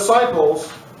tell the disciples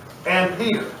and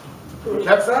Peter." Did you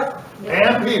catch that?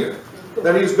 And Peter.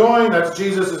 That he's going, that's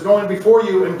Jesus, is going before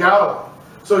you in Galilee.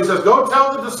 So he says, go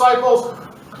tell the disciples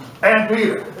and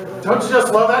Peter. Don't you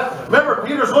just love that? Remember,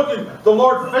 Peter's looking the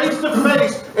Lord face to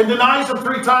face and denies him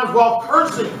 3 times while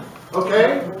cursing.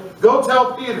 Okay? Go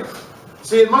tell Peter.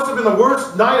 See, it must have been the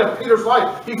worst night of Peter's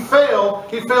life. He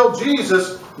failed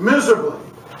Jesus miserably.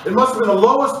 It must have been the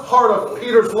lowest part of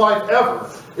Peter's life ever.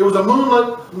 It was a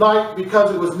moonlit night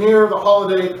because it was near the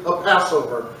holiday of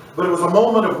Passover. But it was a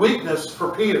moment of weakness for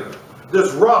Peter.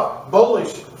 This rough,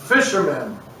 bullish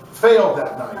fisherman failed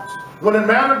that night. When it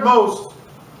mattered most,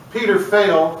 Peter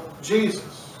failed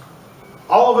Jesus.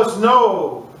 All of us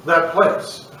know that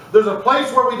place. There's a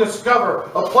place where we discover,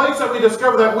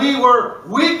 that we were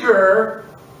weaker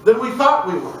than we thought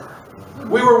we were.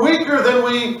 We were weaker than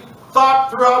we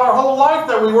thought throughout our whole life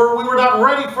that we were not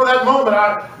ready for that moment.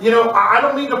 I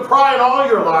don't mean to pry in all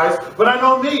your lives, but I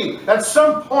know me. At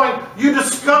some point, you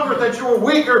discovered that you were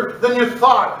weaker than you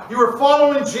thought. You were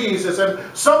following Jesus, and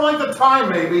some length of time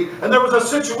maybe, and there was a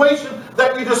situation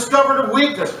that you discovered a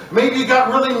weakness. Maybe you got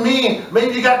really mean.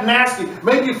 Maybe you got nasty.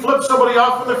 Maybe you flipped somebody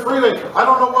off on the freeway. I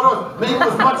don't know what it was. Maybe it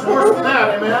was much worse than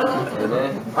that.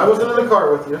 Amen? I wasn't in the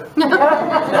car with you.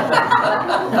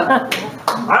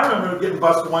 I remember getting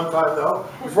busted one time, though.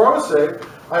 Before I was saved,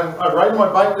 I'm riding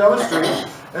my bike down the street,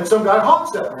 and some guy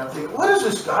honks at me. I'm thinking, what is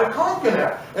this guy honking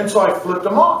at? And so I flipped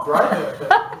him off, right?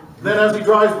 Then as he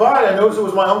drives by, I noticed it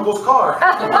was my uncle's car. He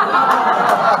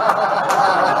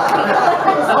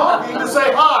was honking to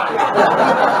say hi.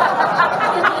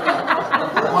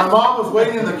 My mom was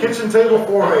waiting at the kitchen table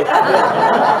for me.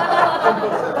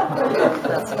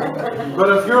 But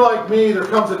if you're like me, there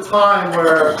comes a time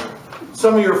where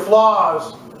some of your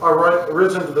flaws are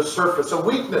risen to the surface. A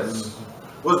weakness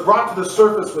was brought to the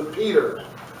surface with Peter.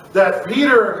 That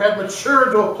Peter had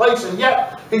matured to a place, and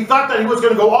yet he thought that he was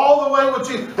going to go all the way with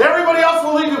Jesus. Everybody else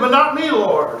will leave you, but not me,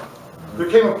 Lord. There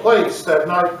came a place that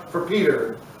night for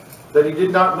Peter that he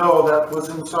did not know that was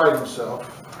inside himself.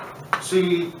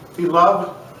 See, he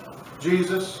loved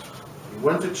Jesus, he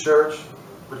went to church,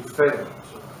 but he failed.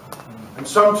 And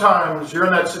sometimes you're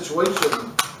in that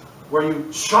situation where you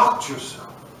shocked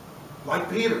yourself, like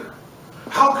Peter.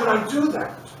 How could I do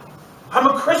that? I'm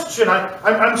a Christian.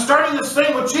 I'm starting this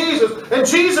thing with Jesus, and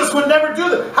Jesus would never do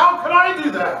that. How could I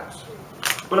do that?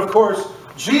 But of course,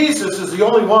 Jesus is the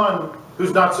only one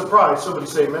who's not surprised. Somebody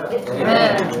say amen.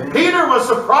 Amen. Peter was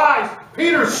surprised.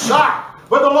 Peter's shocked.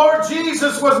 But the Lord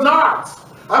Jesus was not.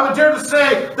 I would dare to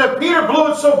say that Peter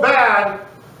blew it so bad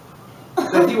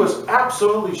that he was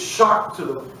absolutely shocked to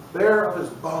the bare of his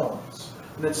bones.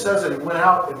 And it says that he went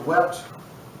out and wept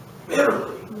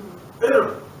bitterly.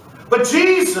 Bitterly. But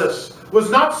Jesus was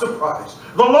not surprised.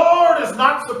 The Lord is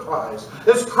not surprised.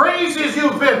 As crazy as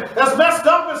you've been, as messed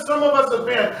up as some of us have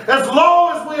been, as low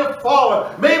as we have fallen,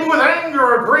 maybe with anger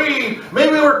or greed,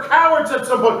 maybe we were cowards at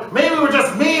some point, maybe we were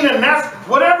just mean and nasty,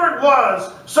 whatever it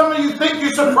was, some of you think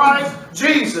you surprised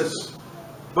Jesus,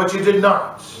 but you did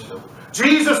not.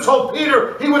 Jesus told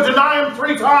Peter he would deny him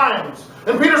 3 times.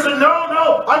 And Peter said, no,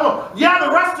 I won't. Yeah,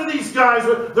 the rest of these guys,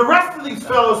 the rest of these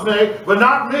fellows may, but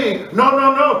not me. No,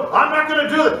 I'm not going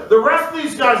to do it. The rest of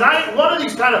these guys, I ain't one of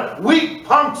these kind of weak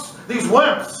punks, these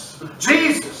wimps.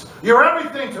 Jesus, you're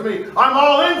everything to me. I'm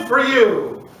all in for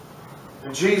you.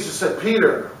 And Jesus said,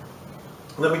 Peter,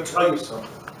 let me tell you something.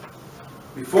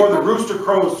 Before the rooster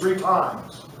crows 3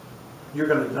 times, you're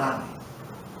going to deny me.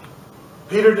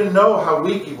 Peter didn't know how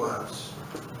weak he was.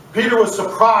 Peter was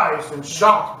surprised and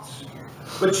shocked.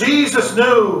 But Jesus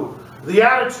knew the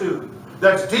attitude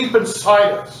that's deep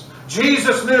inside us.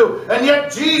 Jesus knew, and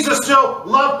yet Jesus still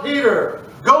loved Peter.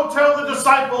 Go tell the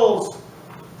disciples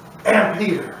and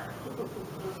Peter.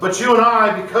 But you and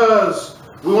I, because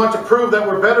we want to prove that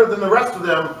we're better than the rest of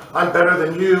them, I'm better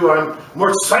than you, I'm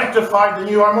more sanctified than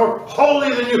you, I'm more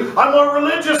holy than you, I'm more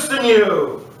religious than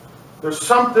you. There's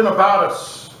something about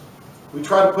us. We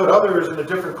try to put others in a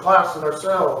different class than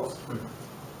ourselves.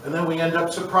 And then we end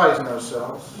up surprising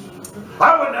ourselves.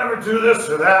 I would never do this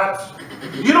or that.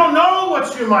 You don't know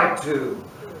what you might do.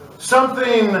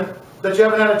 Something that you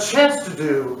haven't had a chance to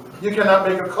do, you cannot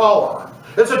make a call on.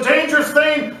 It's a dangerous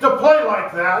thing to play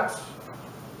like that.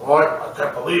 Boy, I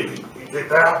can't believe he did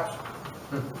that.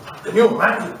 Can you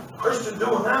imagine a Christian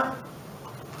doing that?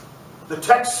 The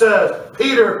text says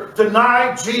Peter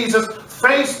denied Jesus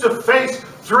face to face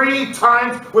 3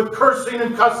 times with cursing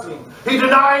and cussing. He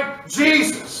denied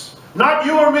Jesus. Not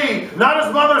you or me. Not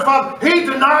his mother or father. He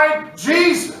denied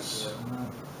Jesus.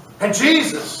 And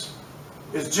Jesus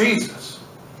is Jesus.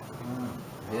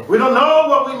 We don't know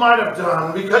what we might have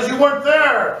done because you weren't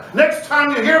there. Next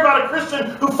time you hear about a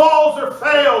Christian who falls or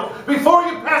fails, before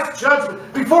you pass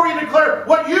judgment, before you declare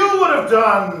what you would have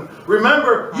done,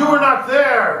 remember, you were not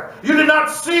there. You did not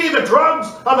see the drugs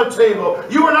on the table.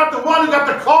 You were not the one who got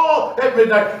the call at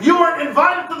midnight. You weren't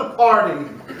invited to the party.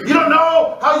 You don't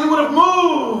know how you would have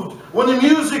moved when the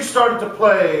music started to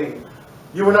play.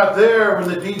 You were not there when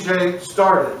the DJ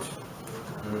started.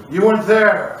 You weren't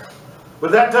there.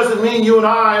 But that doesn't mean you and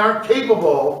I aren't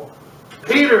capable.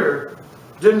 Peter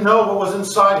didn't know what was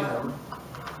inside him.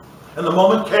 And the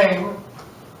moment came,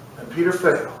 and Peter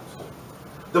failed.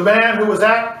 The man who was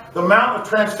at the Mount of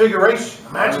Transfiguration,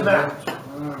 imagine that.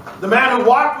 The man who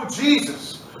walked with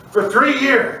Jesus for 3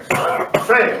 years,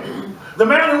 failed. The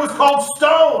man who was called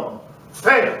Stone,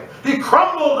 failed. He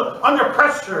crumbled under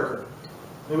pressure.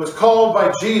 He was called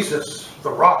by Jesus the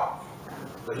Rock,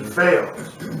 but he failed.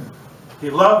 He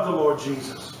loved the Lord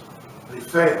Jesus, but he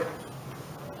failed.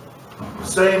 The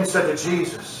same said to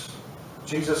Jesus.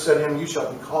 Jesus said to him, you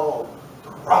shall be called the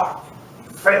Rock.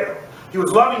 He failed. He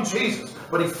was loving Jesus,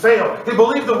 but he failed. He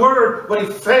believed the word, but he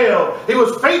failed. He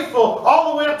was faithful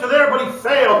all the way up to there, but he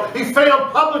failed. He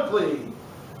failed publicly.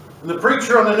 And the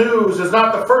preacher on the news is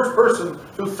not the first person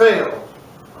who failed.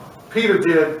 Peter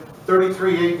did,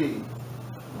 33 AD.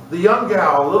 The young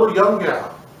gal, a little young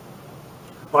gal,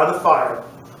 by the fire,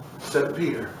 said to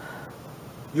Peter,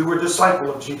 you were a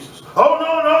disciple of Jesus. Oh,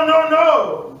 no, no, no,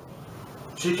 no.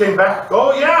 She came back.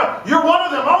 Oh, yeah, you're one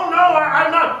of them. Oh, no,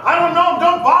 I'm not. I don't know.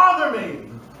 Don't bother me.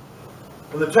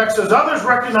 And the text says others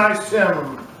recognized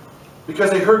him because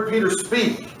they heard Peter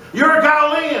speak. You're a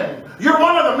Galilean. You're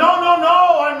one of them. No, no,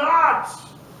 no, I'm not.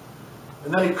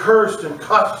 And then he cursed and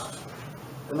cussed.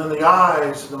 And then the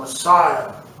eyes of the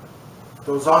Messiah,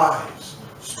 those eyes,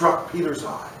 struck Peter's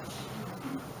eyes.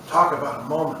 Talk about a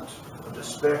moment of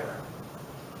despair.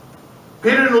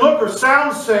 Peter didn't look or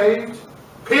sound saved.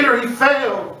 Peter, he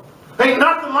failed. Ain't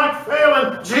nothing like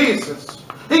failing Jesus.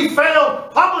 He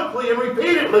failed publicly and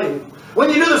repeatedly. When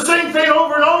you do the same thing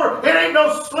over and over, it ain't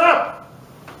no slip.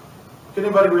 Can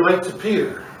anybody relate to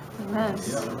Peter?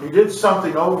 Yes. He did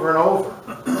something over and over.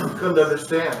 He couldn't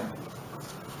understand.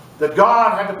 That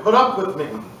God had to put up with me.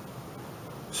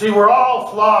 See, we're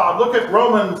all flawed. Look at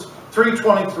Romans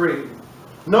 3:23.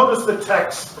 Notice the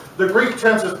text. The Greek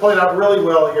tense is played out really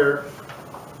well here.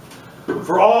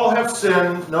 For all have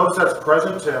sinned, notice that's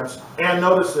present tense, and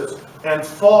notice this, and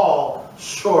fall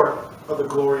short of the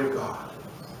glory of God.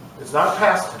 It's not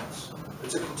past tense,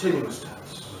 it's a continuous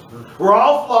tense. We're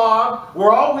all flawed,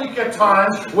 we're all weak at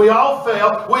times, we all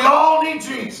fail, we all need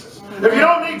Jesus. If you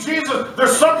don't need Jesus,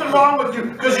 there's something wrong with you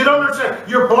because you don't understand.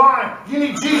 You're blind. You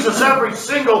need Jesus every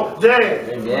single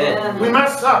day. Amen. We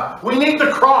mess up. We need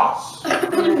the cross.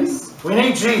 We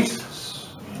need Jesus.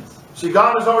 See,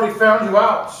 God has already found you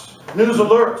out. News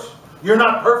alert. You're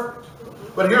not perfect.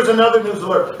 But here's another news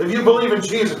alert. If you believe in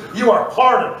Jesus, you are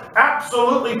pardoned.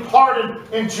 Absolutely pardoned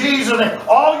in Jesus' name.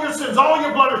 All your sins, all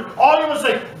your blunders, all your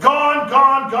mistakes, gone,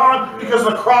 gone, gone, because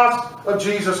of the cross of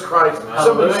Jesus Christ.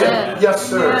 Somebody say, yes,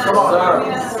 sir. Come on.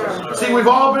 Yes, sir. See, we've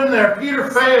all been there.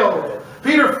 Peter failed.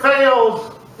 Peter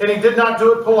failed, and he did not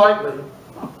do it politely.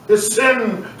 His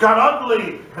sin got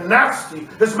ugly and nasty.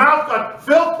 His mouth got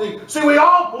filthy. See, we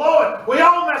all blow it. We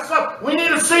all mess up. We need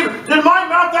a Savior. Did my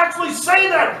mouth actually say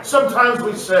that? Sometimes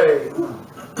we say,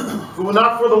 if it were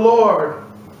not for the Lord,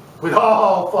 we'd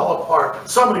all fall apart.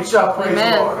 Somebody shout, praise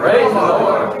the Lord. Praise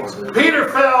the Lord. Peter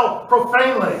fell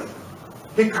profanely.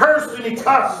 He cursed and he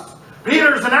cussed.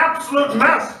 Peter's an absolute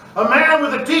mess. A man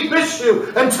with a deep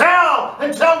issue.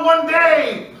 Until one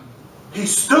day, he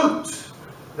stooped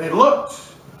and he looked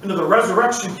into the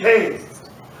resurrection cave,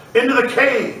 into the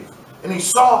cave, and he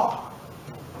saw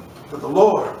that the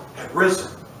Lord had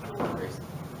risen.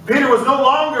 Peter was no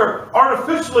longer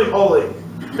artificially holy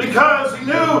because he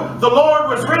knew the Lord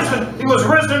was risen. He was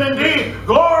risen indeed.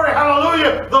 Glory,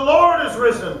 hallelujah, the Lord is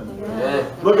risen.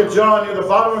 Amen. Look at John near the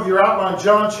bottom of your outline,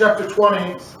 John chapter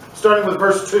 20, starting with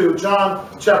verse 2. John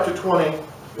chapter 20.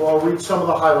 Well, I'll read some of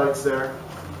the highlights there.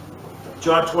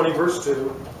 John 20, verse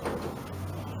 2.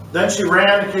 Then she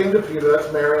ran and came to Peter,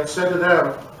 that's Mary, and said to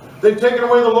them, they've taken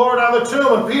away the Lord out of the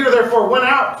tomb. And Peter therefore went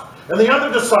out, and the other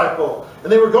disciple,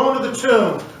 and they were going to the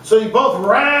tomb. So they both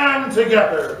ran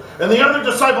together. And the other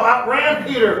disciple outran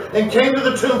Peter and came to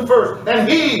the tomb first. And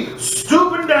he,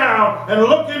 stooping down and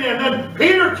looking in, then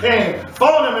Peter came,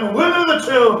 followed him, and went into the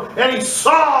tomb, and he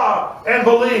saw and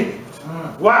believed.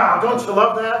 Wow, don't you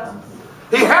love that?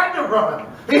 He had to run.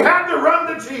 He had to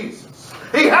run to Jesus.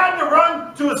 He had to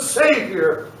run to a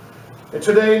Savior. And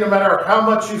today, no matter how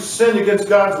much you sin against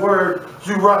God's Word,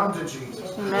 you run to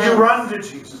Jesus. Amen. You run to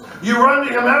Jesus. You run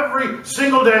to Him every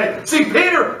single day. See,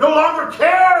 Peter no longer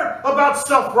cared about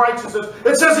self-righteousness.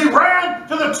 It says he ran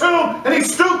to the tomb, and he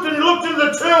stooped and he looked into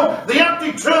the tomb, the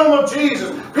empty tomb of Jesus.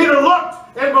 Peter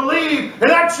looked and believed, and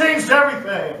that changed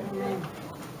everything. Amen.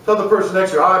 Tell the person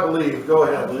next to you, I believe. Go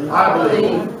ahead. I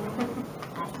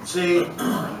believe. See,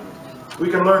 we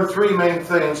can learn three main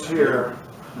things here.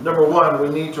 Number one, we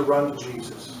need to run to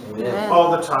Jesus. Amen.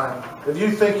 All the time. If you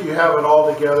think you have it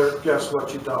all together, guess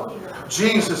what? You don't.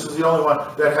 Jesus is the only one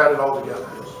that had it all together.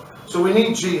 So we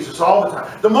need Jesus all the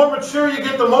time. The more mature you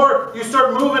get, the more you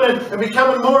start moving and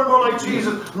becoming more and more like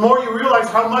Jesus, the more you realize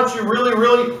how much you really,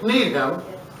 really need Him.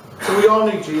 So we all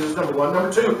need Jesus, number one.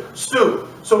 Number two, stoop.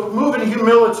 So move in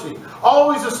humility.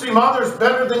 Always esteem others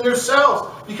better than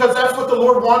yourselves, because that's what the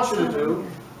Lord wants you to do.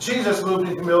 Jesus moved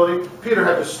in humility. Peter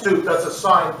had to stoop. That's a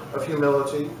sign of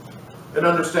humility. And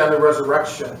understand the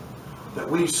resurrection, that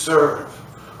we serve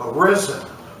a risen,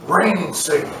 reigning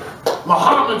Savior.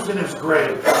 Muhammad's in his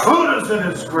grave. Buddha's in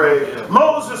his grave.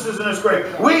 Moses is in his grave.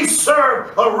 We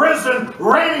serve a risen,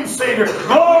 reigning Savior.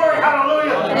 Glory,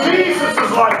 hallelujah. Jesus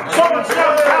is alive. Someone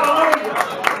shout hallelujah.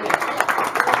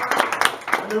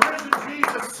 And the risen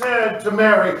Jesus said to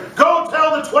Mary, go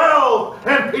tell the 12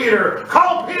 and Peter.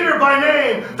 Call Peter by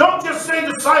name. Don't just say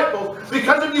disciples,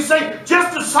 because if you say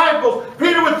just disciples,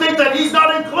 Peter would think that he's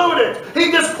not included.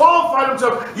 He disqualified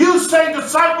himself. You say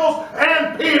disciples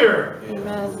and Peter.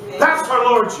 Amen. That's our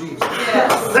Lord Jesus.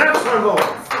 Yes. That's our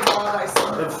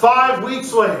Lord. And 5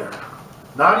 weeks later,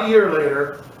 not a year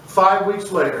later, 5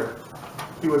 weeks later,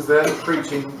 he was then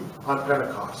preaching on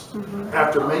Pentecost.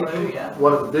 After making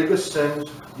one of the biggest sins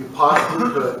you possibly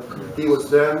could, he was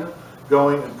then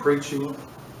going and preaching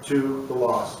to the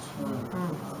lost.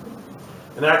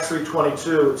 In Acts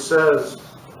 3:22, it says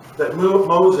that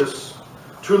Moses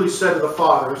truly said to the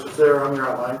fathers, it's there on your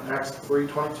outline, Acts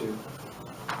 3:22,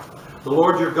 the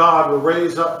Lord your God will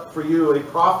raise up for you a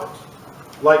prophet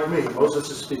like me. Moses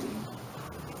is speaking.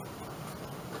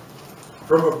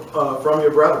 From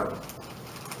your brethren.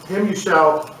 Him you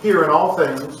shall hear in all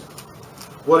things,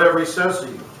 whatever he says to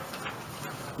you.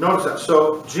 Notice that.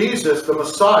 So Jesus, the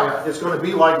Messiah, is going to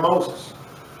be like Moses.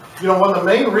 You know, one of the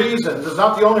main reasons, it's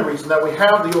not the only reason, that we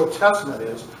have the Old Testament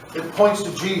is it points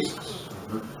to Jesus.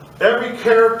 Every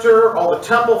character, all the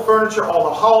temple furniture, all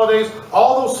the holidays,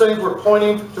 all those things were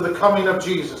pointing to the coming of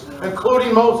Jesus,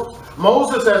 including Moses.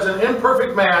 Moses, as an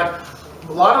imperfect man,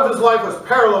 a lot of his life was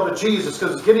parallel to Jesus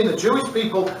because it's getting the Jewish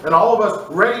people and all of us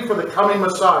ready for the coming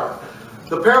Messiah.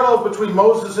 The parallels between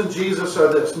Moses and Jesus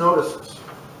are this. Notice this.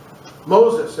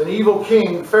 Moses, an evil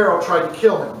king, Pharaoh tried to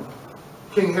kill him.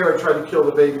 King Herod tried to kill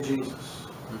the baby Jesus.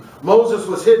 Moses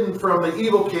was hidden from the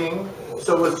evil king,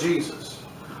 so was Jesus.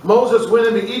 Moses went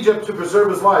into Egypt to preserve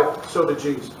his life, so did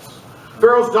Jesus.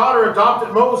 Pharaoh's daughter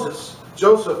adopted Moses.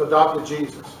 Joseph adopted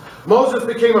Jesus. Moses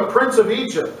became a prince of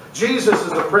Egypt. Jesus is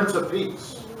the Prince of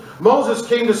Peace. Moses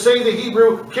came to save the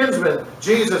Hebrew kinsmen.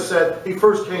 Jesus said he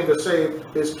first came to save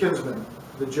his kinsmen,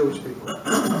 the Jewish people.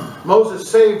 Moses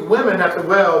saved women at the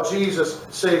well. Jesus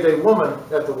saved a woman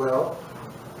at the well.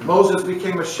 Moses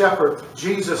became a shepherd.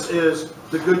 Jesus is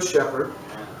the good shepherd.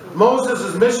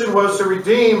 Moses' mission was to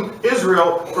redeem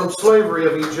Israel from slavery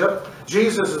of Egypt.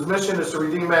 Jesus' mission is to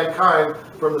redeem mankind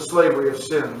from the slavery of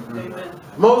sin. Amen.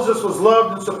 Moses was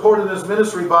loved and supported in his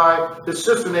ministry by his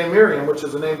sister named Miriam, which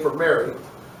is a name for Mary.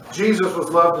 Jesus was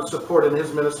loved and supported in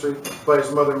his ministry by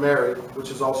his mother Mary, which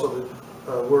is also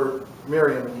the word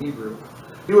Miriam in Hebrew.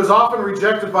 He was often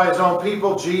rejected by his own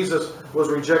people. Jesus was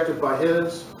rejected by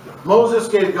his. Moses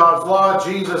gave God's law.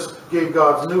 Jesus gave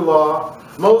God's new law.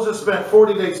 Moses spent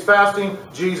 40 days fasting.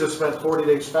 Jesus spent 40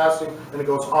 days fasting. And it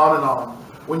goes on and on.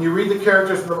 When you read the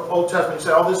characters in the Old Testament, you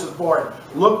say, oh, this is boring.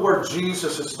 Look where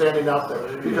Jesus is standing out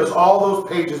there. Because all those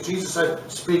pages, Jesus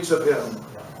said, speaks of him.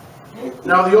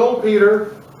 Now, the old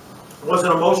Peter was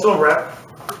an emotional wreck.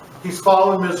 He's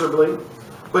fallen miserably.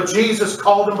 But Jesus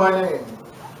called him by name.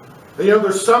 And you know,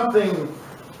 there's something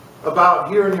about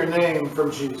hearing your name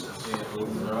from Jesus.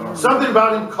 Something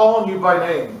about him calling you by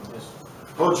name.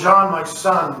 Oh, John, my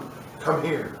son, come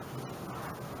here.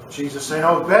 Jesus saying,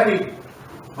 oh, Betty,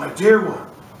 my dear one,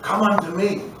 come unto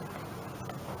me.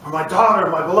 Or my daughter,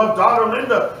 my beloved daughter,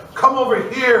 Linda, come over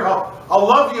here. I'll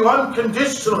love you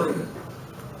unconditionally.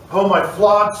 Oh, my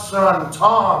flawed son,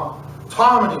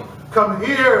 Tommy, come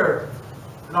here,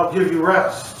 and I'll give you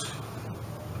rest.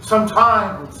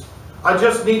 Sometimes I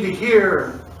just need to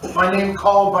hear my name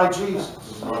called by Jesus.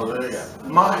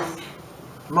 Mike.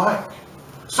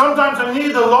 Sometimes I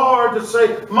need the Lord to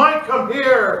say, Mike, come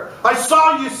here. I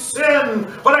saw you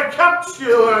sin, but I kept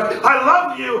you. I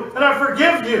love you, and I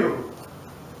forgive you.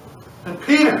 And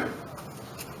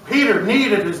Peter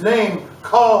needed his name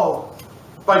called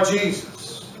by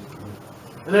Jesus.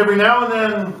 And every now and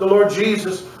then, the Lord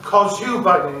Jesus calls you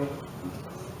by name.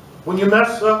 When you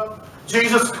mess up,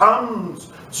 Jesus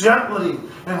comes gently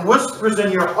and whispers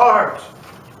in your heart,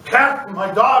 Kat,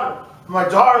 my daughter, my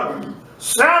darling,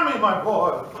 Sammy, my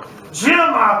boy, Jim,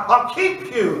 I'll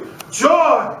keep you.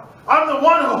 Joy, I'm the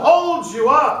one who holds you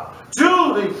up.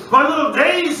 Julie, my little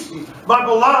Daisy, my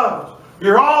beloved,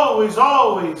 you're always,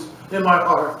 always in my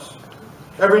heart.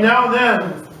 Every now and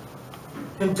then,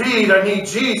 indeed, I need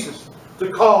Jesus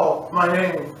to call my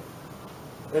name.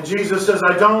 And Jesus says,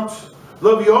 I don't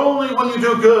love you only when you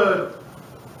do good,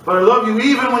 but I love you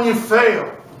even when you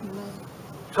fail.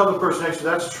 Tell the person next to you,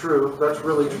 that's true. That's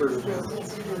really true.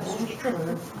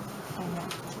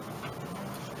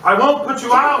 I won't put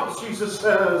you out, Jesus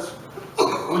says,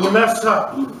 when you mess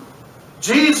up.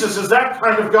 Jesus is that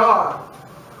kind of God.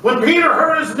 When Peter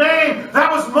heard his name,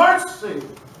 that was mercy.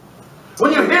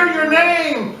 When you hear your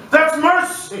name, that's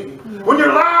mercy. When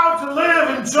you're allowed to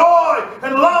live in joy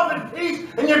and love and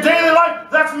peace in your daily life,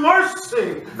 that's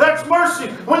mercy. That's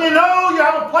mercy. When you know you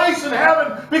have a place in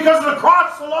heaven because of the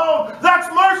cross alone,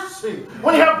 that's mercy.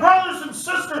 When you have brothers and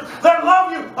sisters that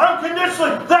love you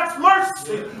unconditionally, that's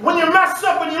mercy. When you mess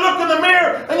up and you look in the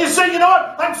mirror and you say, you know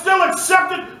what, I'm still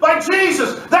accepted by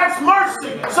Jesus, that's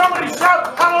mercy. Somebody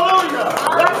shout hallelujah.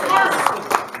 That's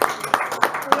mercy.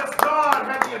 Yes, God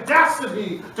had the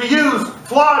audacity to use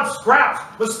flawed scraps,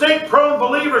 mistake-prone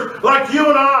believers like you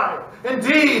and I.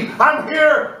 Indeed, I'm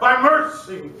here by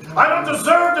mercy. I don't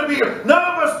deserve to be here. None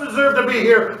of us deserve to be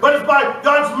here, but it's by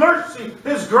God's mercy,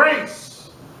 His grace.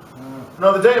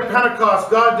 Now, the day of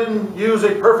Pentecost, God didn't use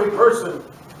a perfect person.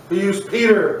 He used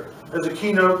Peter as a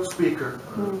keynote speaker.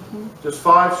 Just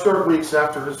 5 short weeks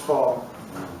after his fall.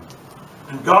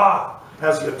 And God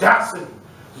has the audacity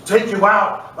to take you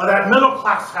out of that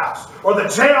middle-class house, or the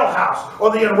jailhouse,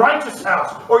 or the unrighteous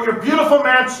house, or your beautiful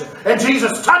mansion. And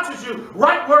Jesus touches you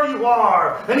right where you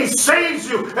are. And He saves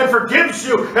you and forgives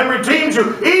you and redeems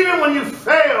you. Even when you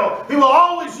fail, He will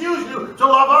always use you to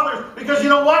love others. Because you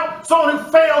know what? Someone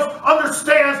who fails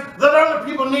understands that other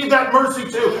people need that mercy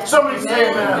too. Somebody say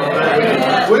amen.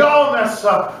 Amen. We all mess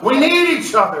up. We need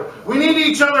each other. We need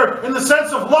each other in the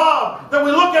sense of love. That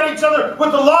we look at each other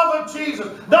with the love of Jesus.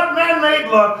 Not man-made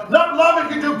love. Not love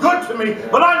if you do good to me,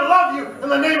 but I love you in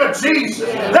the name of Jesus.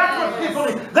 That's what people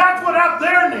need. That's what out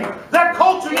there need. That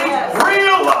culture needs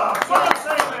real love. Someone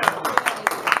say that.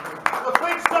 The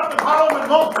fake stuff in Hollywood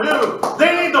won't do.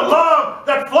 They need the love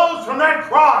that flows from that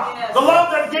cross. The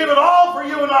love that gave it all for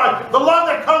you and I. The love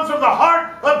that comes from the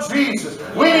heart of Jesus.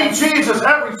 We need Jesus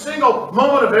every single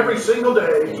moment of every single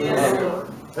day.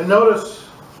 And notice,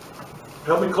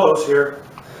 help me close here.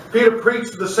 Peter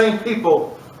preached to the same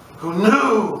people who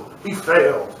knew he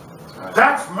failed.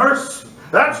 That's mercy.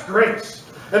 That's grace.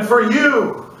 And for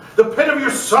you, the pit of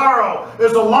your sorrow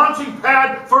is a launching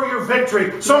pad for your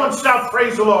victory. Someone shout,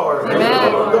 praise the Lord.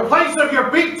 Amen. The place of your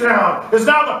beatdown is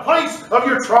now the place of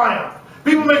your triumph.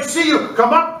 People may see you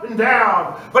come up and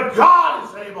down, but God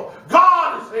is able.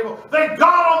 God is able. Thank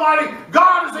God Almighty.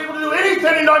 God is able to do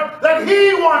anything in life that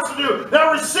He wants to do.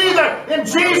 Now receive that in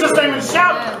Jesus' name and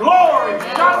shout glory.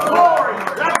 Shout glory.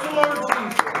 That's the Lord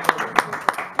Jesus.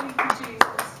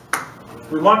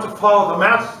 We want to follow the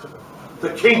Master,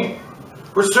 the King.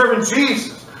 We're serving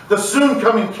Jesus, the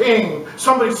soon-coming King.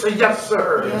 Somebody say, yes,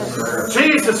 sir. Yes, sir.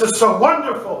 Jesus is so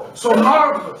wonderful, so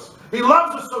marvelous. He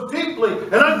loves us so deeply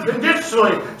and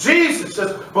unconditionally. Jesus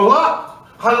says, beloved,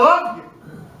 I love you.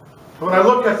 When I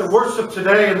look at the worship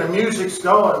today and the music's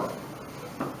going,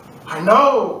 I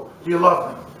know you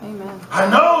love them. Amen. I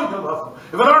know you love them.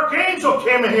 If an archangel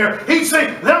came in here, he'd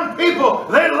say, them people,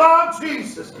 they love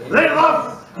Jesus. They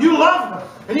love him. You love him.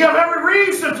 And you have every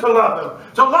reason to love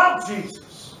him. To love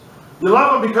Jesus. You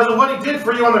love him because of what he did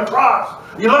for you on the cross.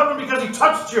 You love him because he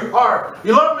touched your heart.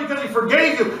 You love him because he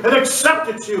forgave you and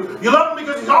accepted you. You love him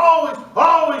because he's always,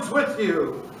 always with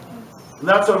you. And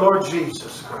that's our Lord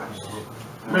Jesus Christ.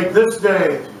 Make this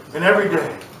day and every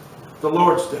day the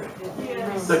Lord's day.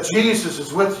 Yes. That Jesus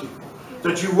is with you.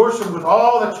 That you worship with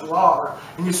all that you are.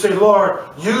 And you say, Lord,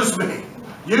 use me.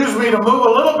 Use me to move a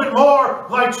little bit more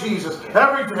like Jesus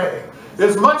every day.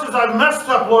 As much as I've messed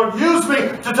up, Lord, use me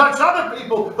to touch other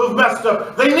people who've messed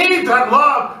up. They need that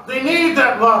love. They need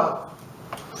that love.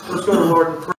 Let's go to the Lord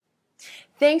and pray.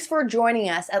 Thanks for joining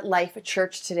us at Life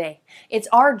Church today. It's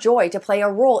our joy to play a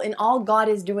role in all God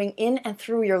is doing in and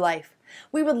through your life.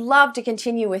 We would love to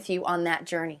continue with you on that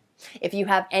journey. If you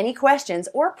have any questions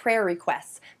or prayer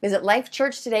requests, visit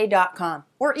lifechurchtoday.com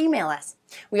or email us.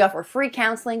 We offer free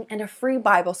counseling and a free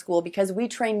Bible school because we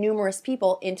train numerous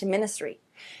people into ministry.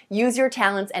 Use your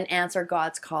talents and answer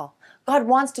God's call. God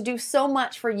wants to do so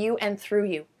much for you and through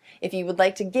you. If you would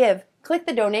like to give, click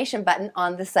the donation button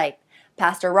on the site.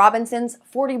 Pastor Robinson's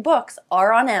 40 books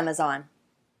are on Amazon.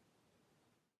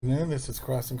 This is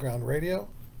Crossing Ground Radio,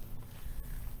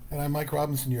 and I'm Mike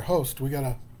Robinson, your host. We got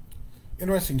a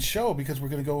interesting show because we're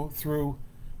going to go through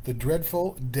the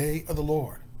dreadful day of the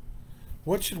Lord.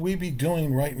 What should we be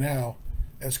doing right now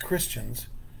as Christians?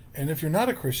 And if you're not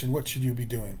a Christian, what should you be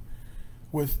doing?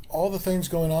 With all the things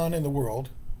going on in the world,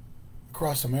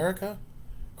 across America,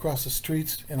 across the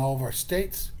streets in all of our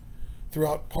states,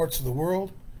 throughout parts of the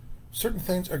world, certain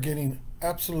things are getting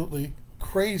absolutely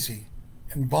crazy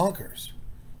and bonkers.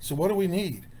 So what do we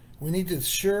need? We need the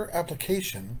sure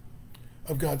application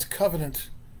of God's covenant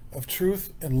of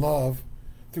truth and love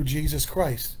through Jesus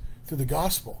Christ, through the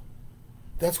gospel.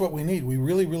 That's what we need. We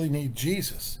really, really need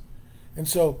Jesus. And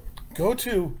so go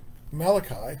to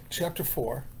Malachi chapter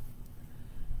 4.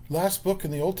 last book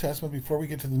in the Old Testament before we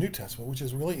get to the New Testament, which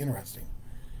is really interesting.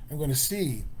 I'm going to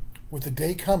see, with the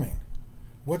day coming,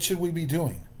 what should we be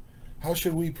doing? How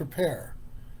should we prepare?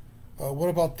 What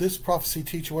about this prophecy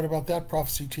teacher? What about that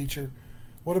prophecy teacher?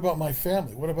 What about my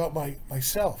family? What about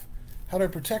myself? How do I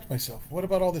protect myself? What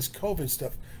about all this COVID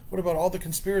stuff? What about all the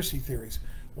conspiracy theories?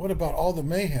 What about all the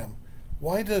mayhem?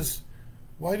 Why do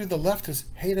the leftists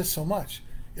hate us so much?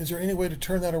 Is there any way to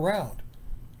turn that around?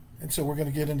 And so we're going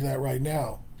to get into that right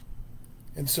now.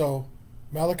 And so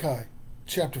Malachi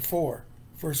chapter 4,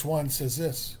 verse 1 says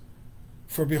this,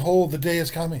 "For behold, the day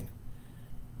is coming,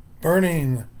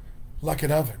 burning like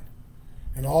an oven,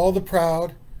 and all the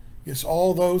proud, yes,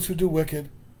 all those who do wicked,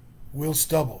 will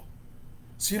stubble."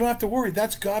 So you don't have to worry.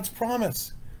 That's God's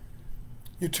promise.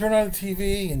 You turn on the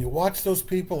TV and you watch those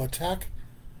people attack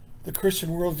the Christian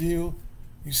worldview.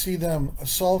 You see them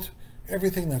assault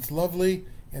everything that's lovely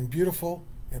and beautiful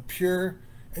and pure,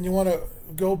 and you want to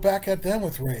go back at them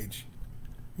with rage.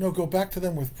 No, go back to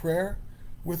them with prayer,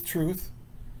 with truth.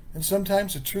 And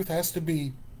sometimes the truth has to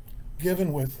be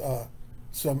given with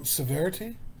some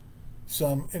severity,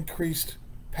 some increased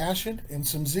passion, and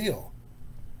some zeal.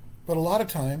 But a lot of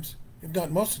times, if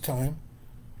not most of the time,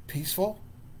 peaceful,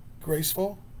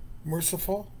 graceful,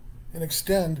 merciful, and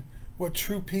extend what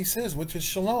true peace is, which is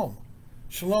shalom.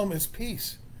 Shalom is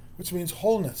peace, which means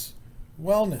wholeness,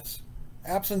 wellness,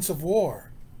 absence of war.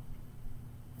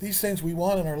 These things we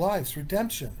want in our lives,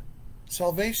 redemption,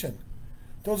 salvation.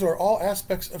 Those are all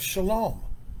aspects of shalom.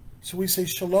 So we say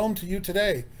shalom to you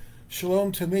today,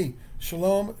 shalom to me,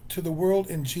 shalom to the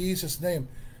world in Jesus' name.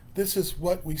 This is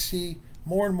what we see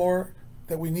more and more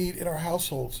that we need in our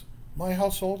households. My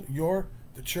household,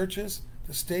 the churches,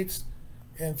 the states,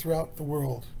 and throughout the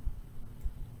world.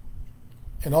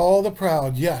 And all the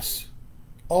proud, yes,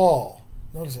 all,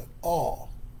 notice that,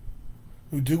 all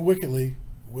who do wickedly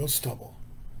will stumble.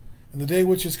 And the day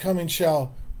which is coming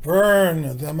shall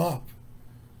burn them up.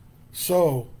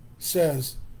 So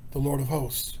says the Lord of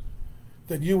hosts,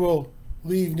 that you will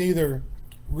leave neither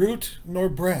root nor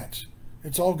branch.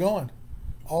 It's all gone.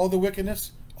 All the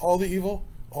wickedness, all the evil,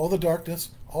 all the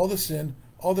darkness, all the sin,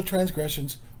 all the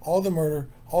transgressions, all the murder,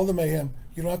 all the mayhem.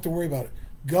 You don't have to worry about it.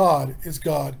 God is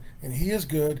God, and He is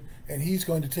good, and He's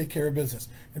going to take care of business.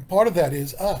 And part of that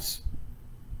is us.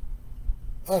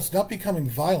 Us not becoming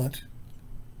violent.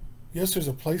 Yes, there's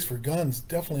a place for guns,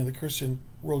 definitely in the Christian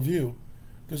worldview.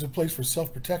 There's a place for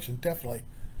self-protection, definitely.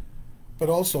 But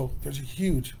also, there's a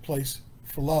huge place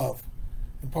for love.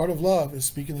 And part of love is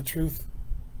speaking the truth.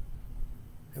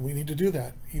 And we need to do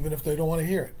that, even if they don't want to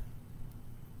hear it.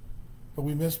 But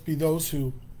we must be those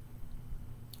who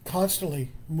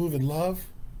constantly move in love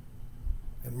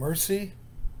and mercy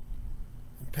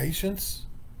and patience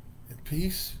and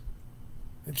peace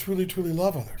and truly, truly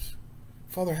love others.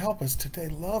 Father, help us today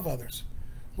love others.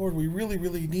 Lord, we really,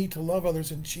 really need to love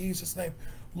others in Jesus' name.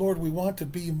 Lord, we want to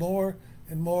be more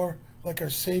and more like our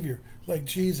Savior, like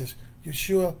Jesus,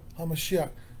 Yeshua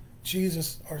HaMashiach,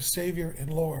 Jesus, our Savior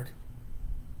and Lord.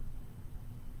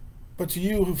 But to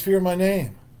you who fear my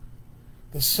name,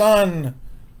 the Son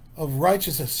of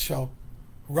righteousness shall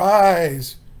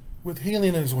rise with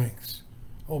healing in his wings.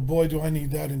 Oh boy, do I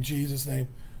need that in Jesus' name.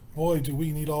 Boy, do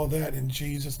we need all that in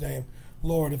Jesus' name.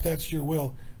 Lord, if that's your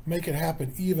will, make it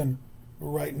happen even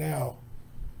right now.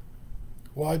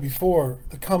 Why? Before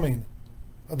the coming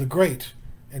of the great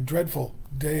and dreadful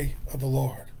day of the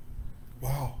Lord.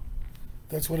 Wow.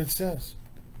 That's what it says.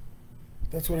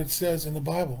 That's what it says in the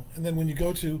Bible. And then when you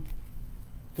go to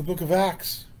the book of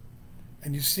Acts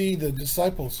and you see the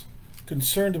disciples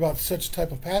concerned about such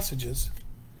type of passages,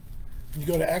 and you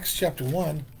go to Acts chapter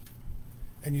 1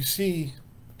 and you see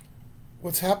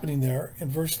what's happening there in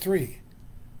verse 3.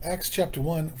 Acts chapter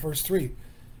 1, verse 3.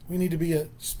 We need to be a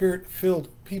spirit-filled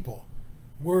people.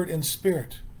 Word and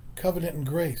spirit, covenant and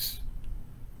grace.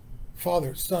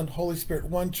 Father, Son, Holy Spirit,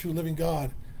 one true living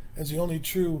God as the only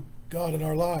true God in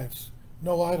our lives.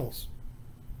 No idols.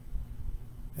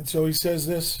 And so he says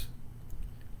this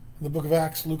in the book of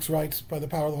Acts. Luke writes, by the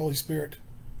power of the Holy Spirit,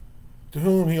 to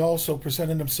whom he also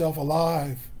presented himself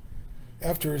alive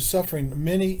after his suffering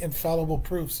many infallible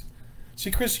proofs. See,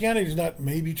 Christianity is not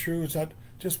maybe true. It's not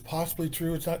just possibly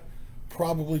true. It's not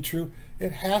probably true.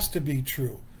 It has to be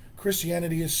true.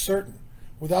 Christianity is certain.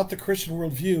 Without the Christian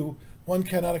worldview, one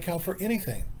cannot account for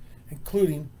anything,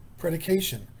 including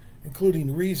predication,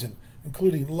 including reason,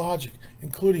 including logic,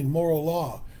 including moral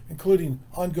law, including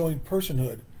ongoing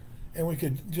personhood. And we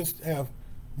could just have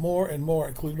more and more,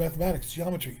 including mathematics,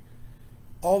 geometry,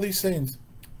 all these things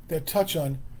that touch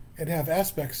on and have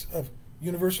aspects of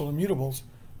universal immutables.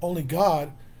 Only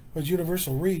God, who has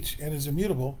universal reach and is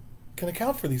immutable, can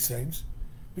account for these things.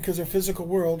 because our physical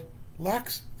world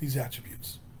lacks these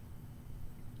attributes.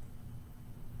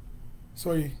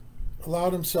 So he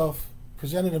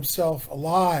presented himself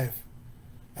alive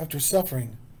after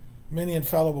suffering many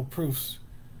infallible proofs,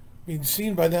 being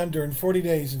seen by them during 40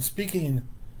 days and speaking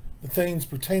the things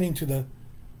pertaining to the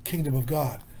kingdom of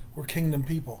God. We're kingdom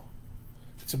people.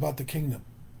 It's about the kingdom.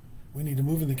 We need to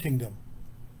move in the kingdom,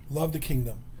 love the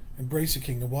kingdom, embrace the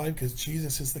kingdom. Why? Because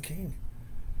Jesus is the king.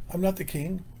 I'm not the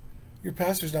king. Your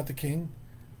pastor's not the king.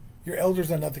 Your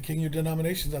elders are not the king. Your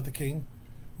denomination's not the king.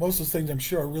 Most of those things, I'm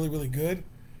sure, are really, really good,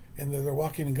 and they're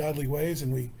walking in godly ways,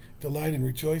 and we delight and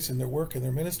rejoice in their work and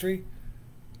their ministry.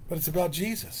 But it's about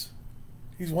Jesus.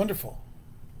 He's wonderful.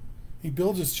 He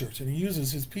builds his church, and he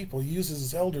uses his people. He uses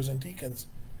his elders and deacons.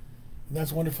 And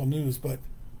that's wonderful news, but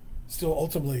still,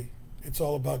 ultimately, it's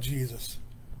all about Jesus.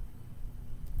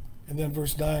 And then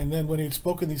verse 9, then when he had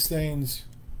spoken these things,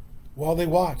 while they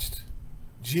watched,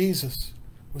 Jesus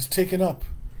was taken up,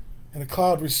 and a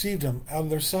cloud received him out of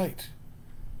their sight.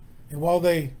 And while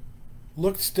they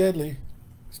looked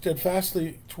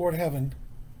steadfastly toward heaven,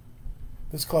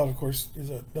 this cloud, of course, is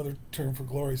another term for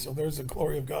glory. So there's the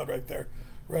glory of God right there,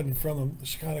 right in front of them, the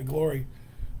Shekinah glory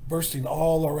bursting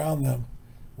all around them.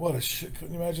 Can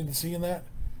you imagine seeing that?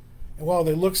 And while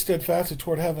they looked steadfastly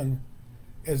toward heaven,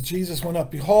 as Jesus went up,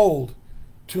 behold,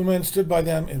 two men stood by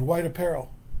them in white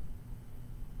apparel,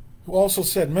 who also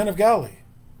said, Men of Galilee,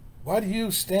 why do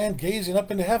you stand gazing up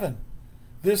into heaven?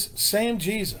 This same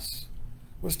Jesus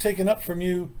was taken up from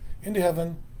you into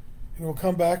heaven, and will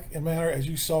come back in manner as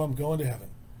you saw him go into heaven.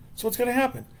 So what's going to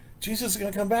happen? Jesus is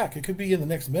going to come back. It could be in the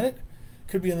next minute.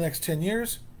 It could be in the next 10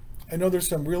 years. I know there's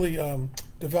some really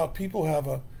devout people who have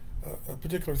a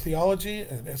particular theology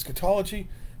and eschatology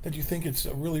that you think it's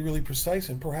really, really precise,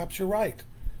 and perhaps you're right.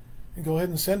 And go ahead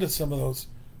and send us some of those.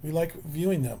 We like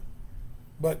viewing them.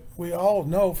 But we all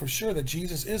know for sure that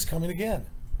Jesus is coming again.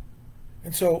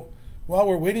 And so while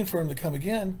we're waiting for him to come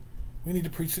again, we need to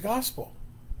preach the gospel.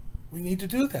 We need to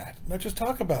do that, not just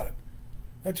talk about it,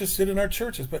 not just sit in our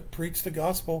churches, but preach the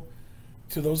gospel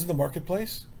to those in the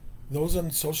marketplace, those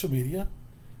on social media,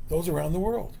 those around the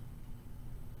world.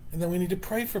 And then we need to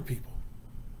pray for people,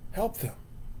 help them,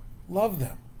 love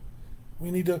them. We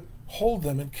need to hold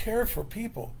them and care for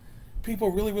people.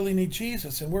 People really, really need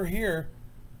Jesus, and we're here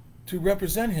to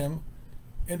represent him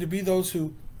and to be those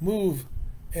who move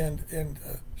and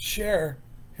share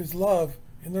his love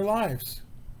in their lives.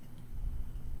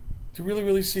 To really,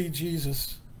 really see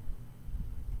Jesus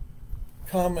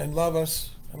come and love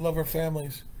us and love our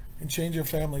families and change our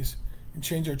families and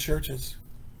change our churches.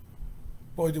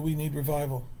 Boy, do we need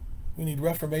revival. We need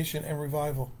reformation and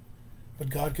revival. But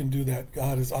God can do that.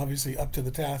 God is obviously up to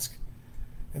the task.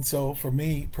 And so for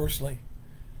me personally,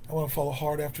 I want to follow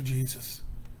hard after Jesus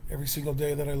every single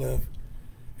day that I live.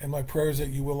 And my prayer is that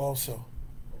you will also.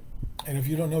 And if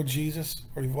you don't know Jesus,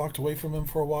 or you've walked away from him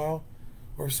for a while,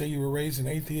 or say you were raised an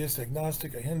atheist,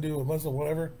 agnostic, a Hindu, a Muslim,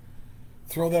 whatever,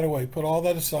 throw that away. Put all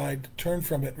that aside. Turn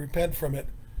from it. Repent from it.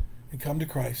 And come to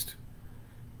Christ.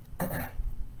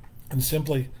 And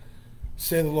simply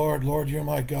say to the Lord, Lord, you're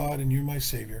my God and you're my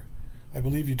Savior. I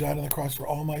believe you died on the cross for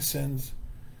all my sins.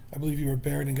 I believe you were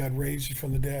buried and God raised you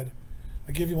from the dead.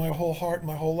 I give you my whole heart and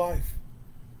my whole life.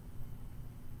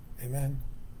 Amen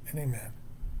and amen.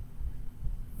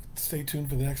 Stay tuned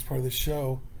for the next part of the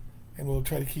show, and we'll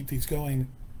try to keep these going.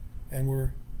 And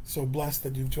we're so blessed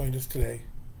that you've joined us today.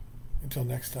 Until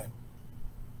next time.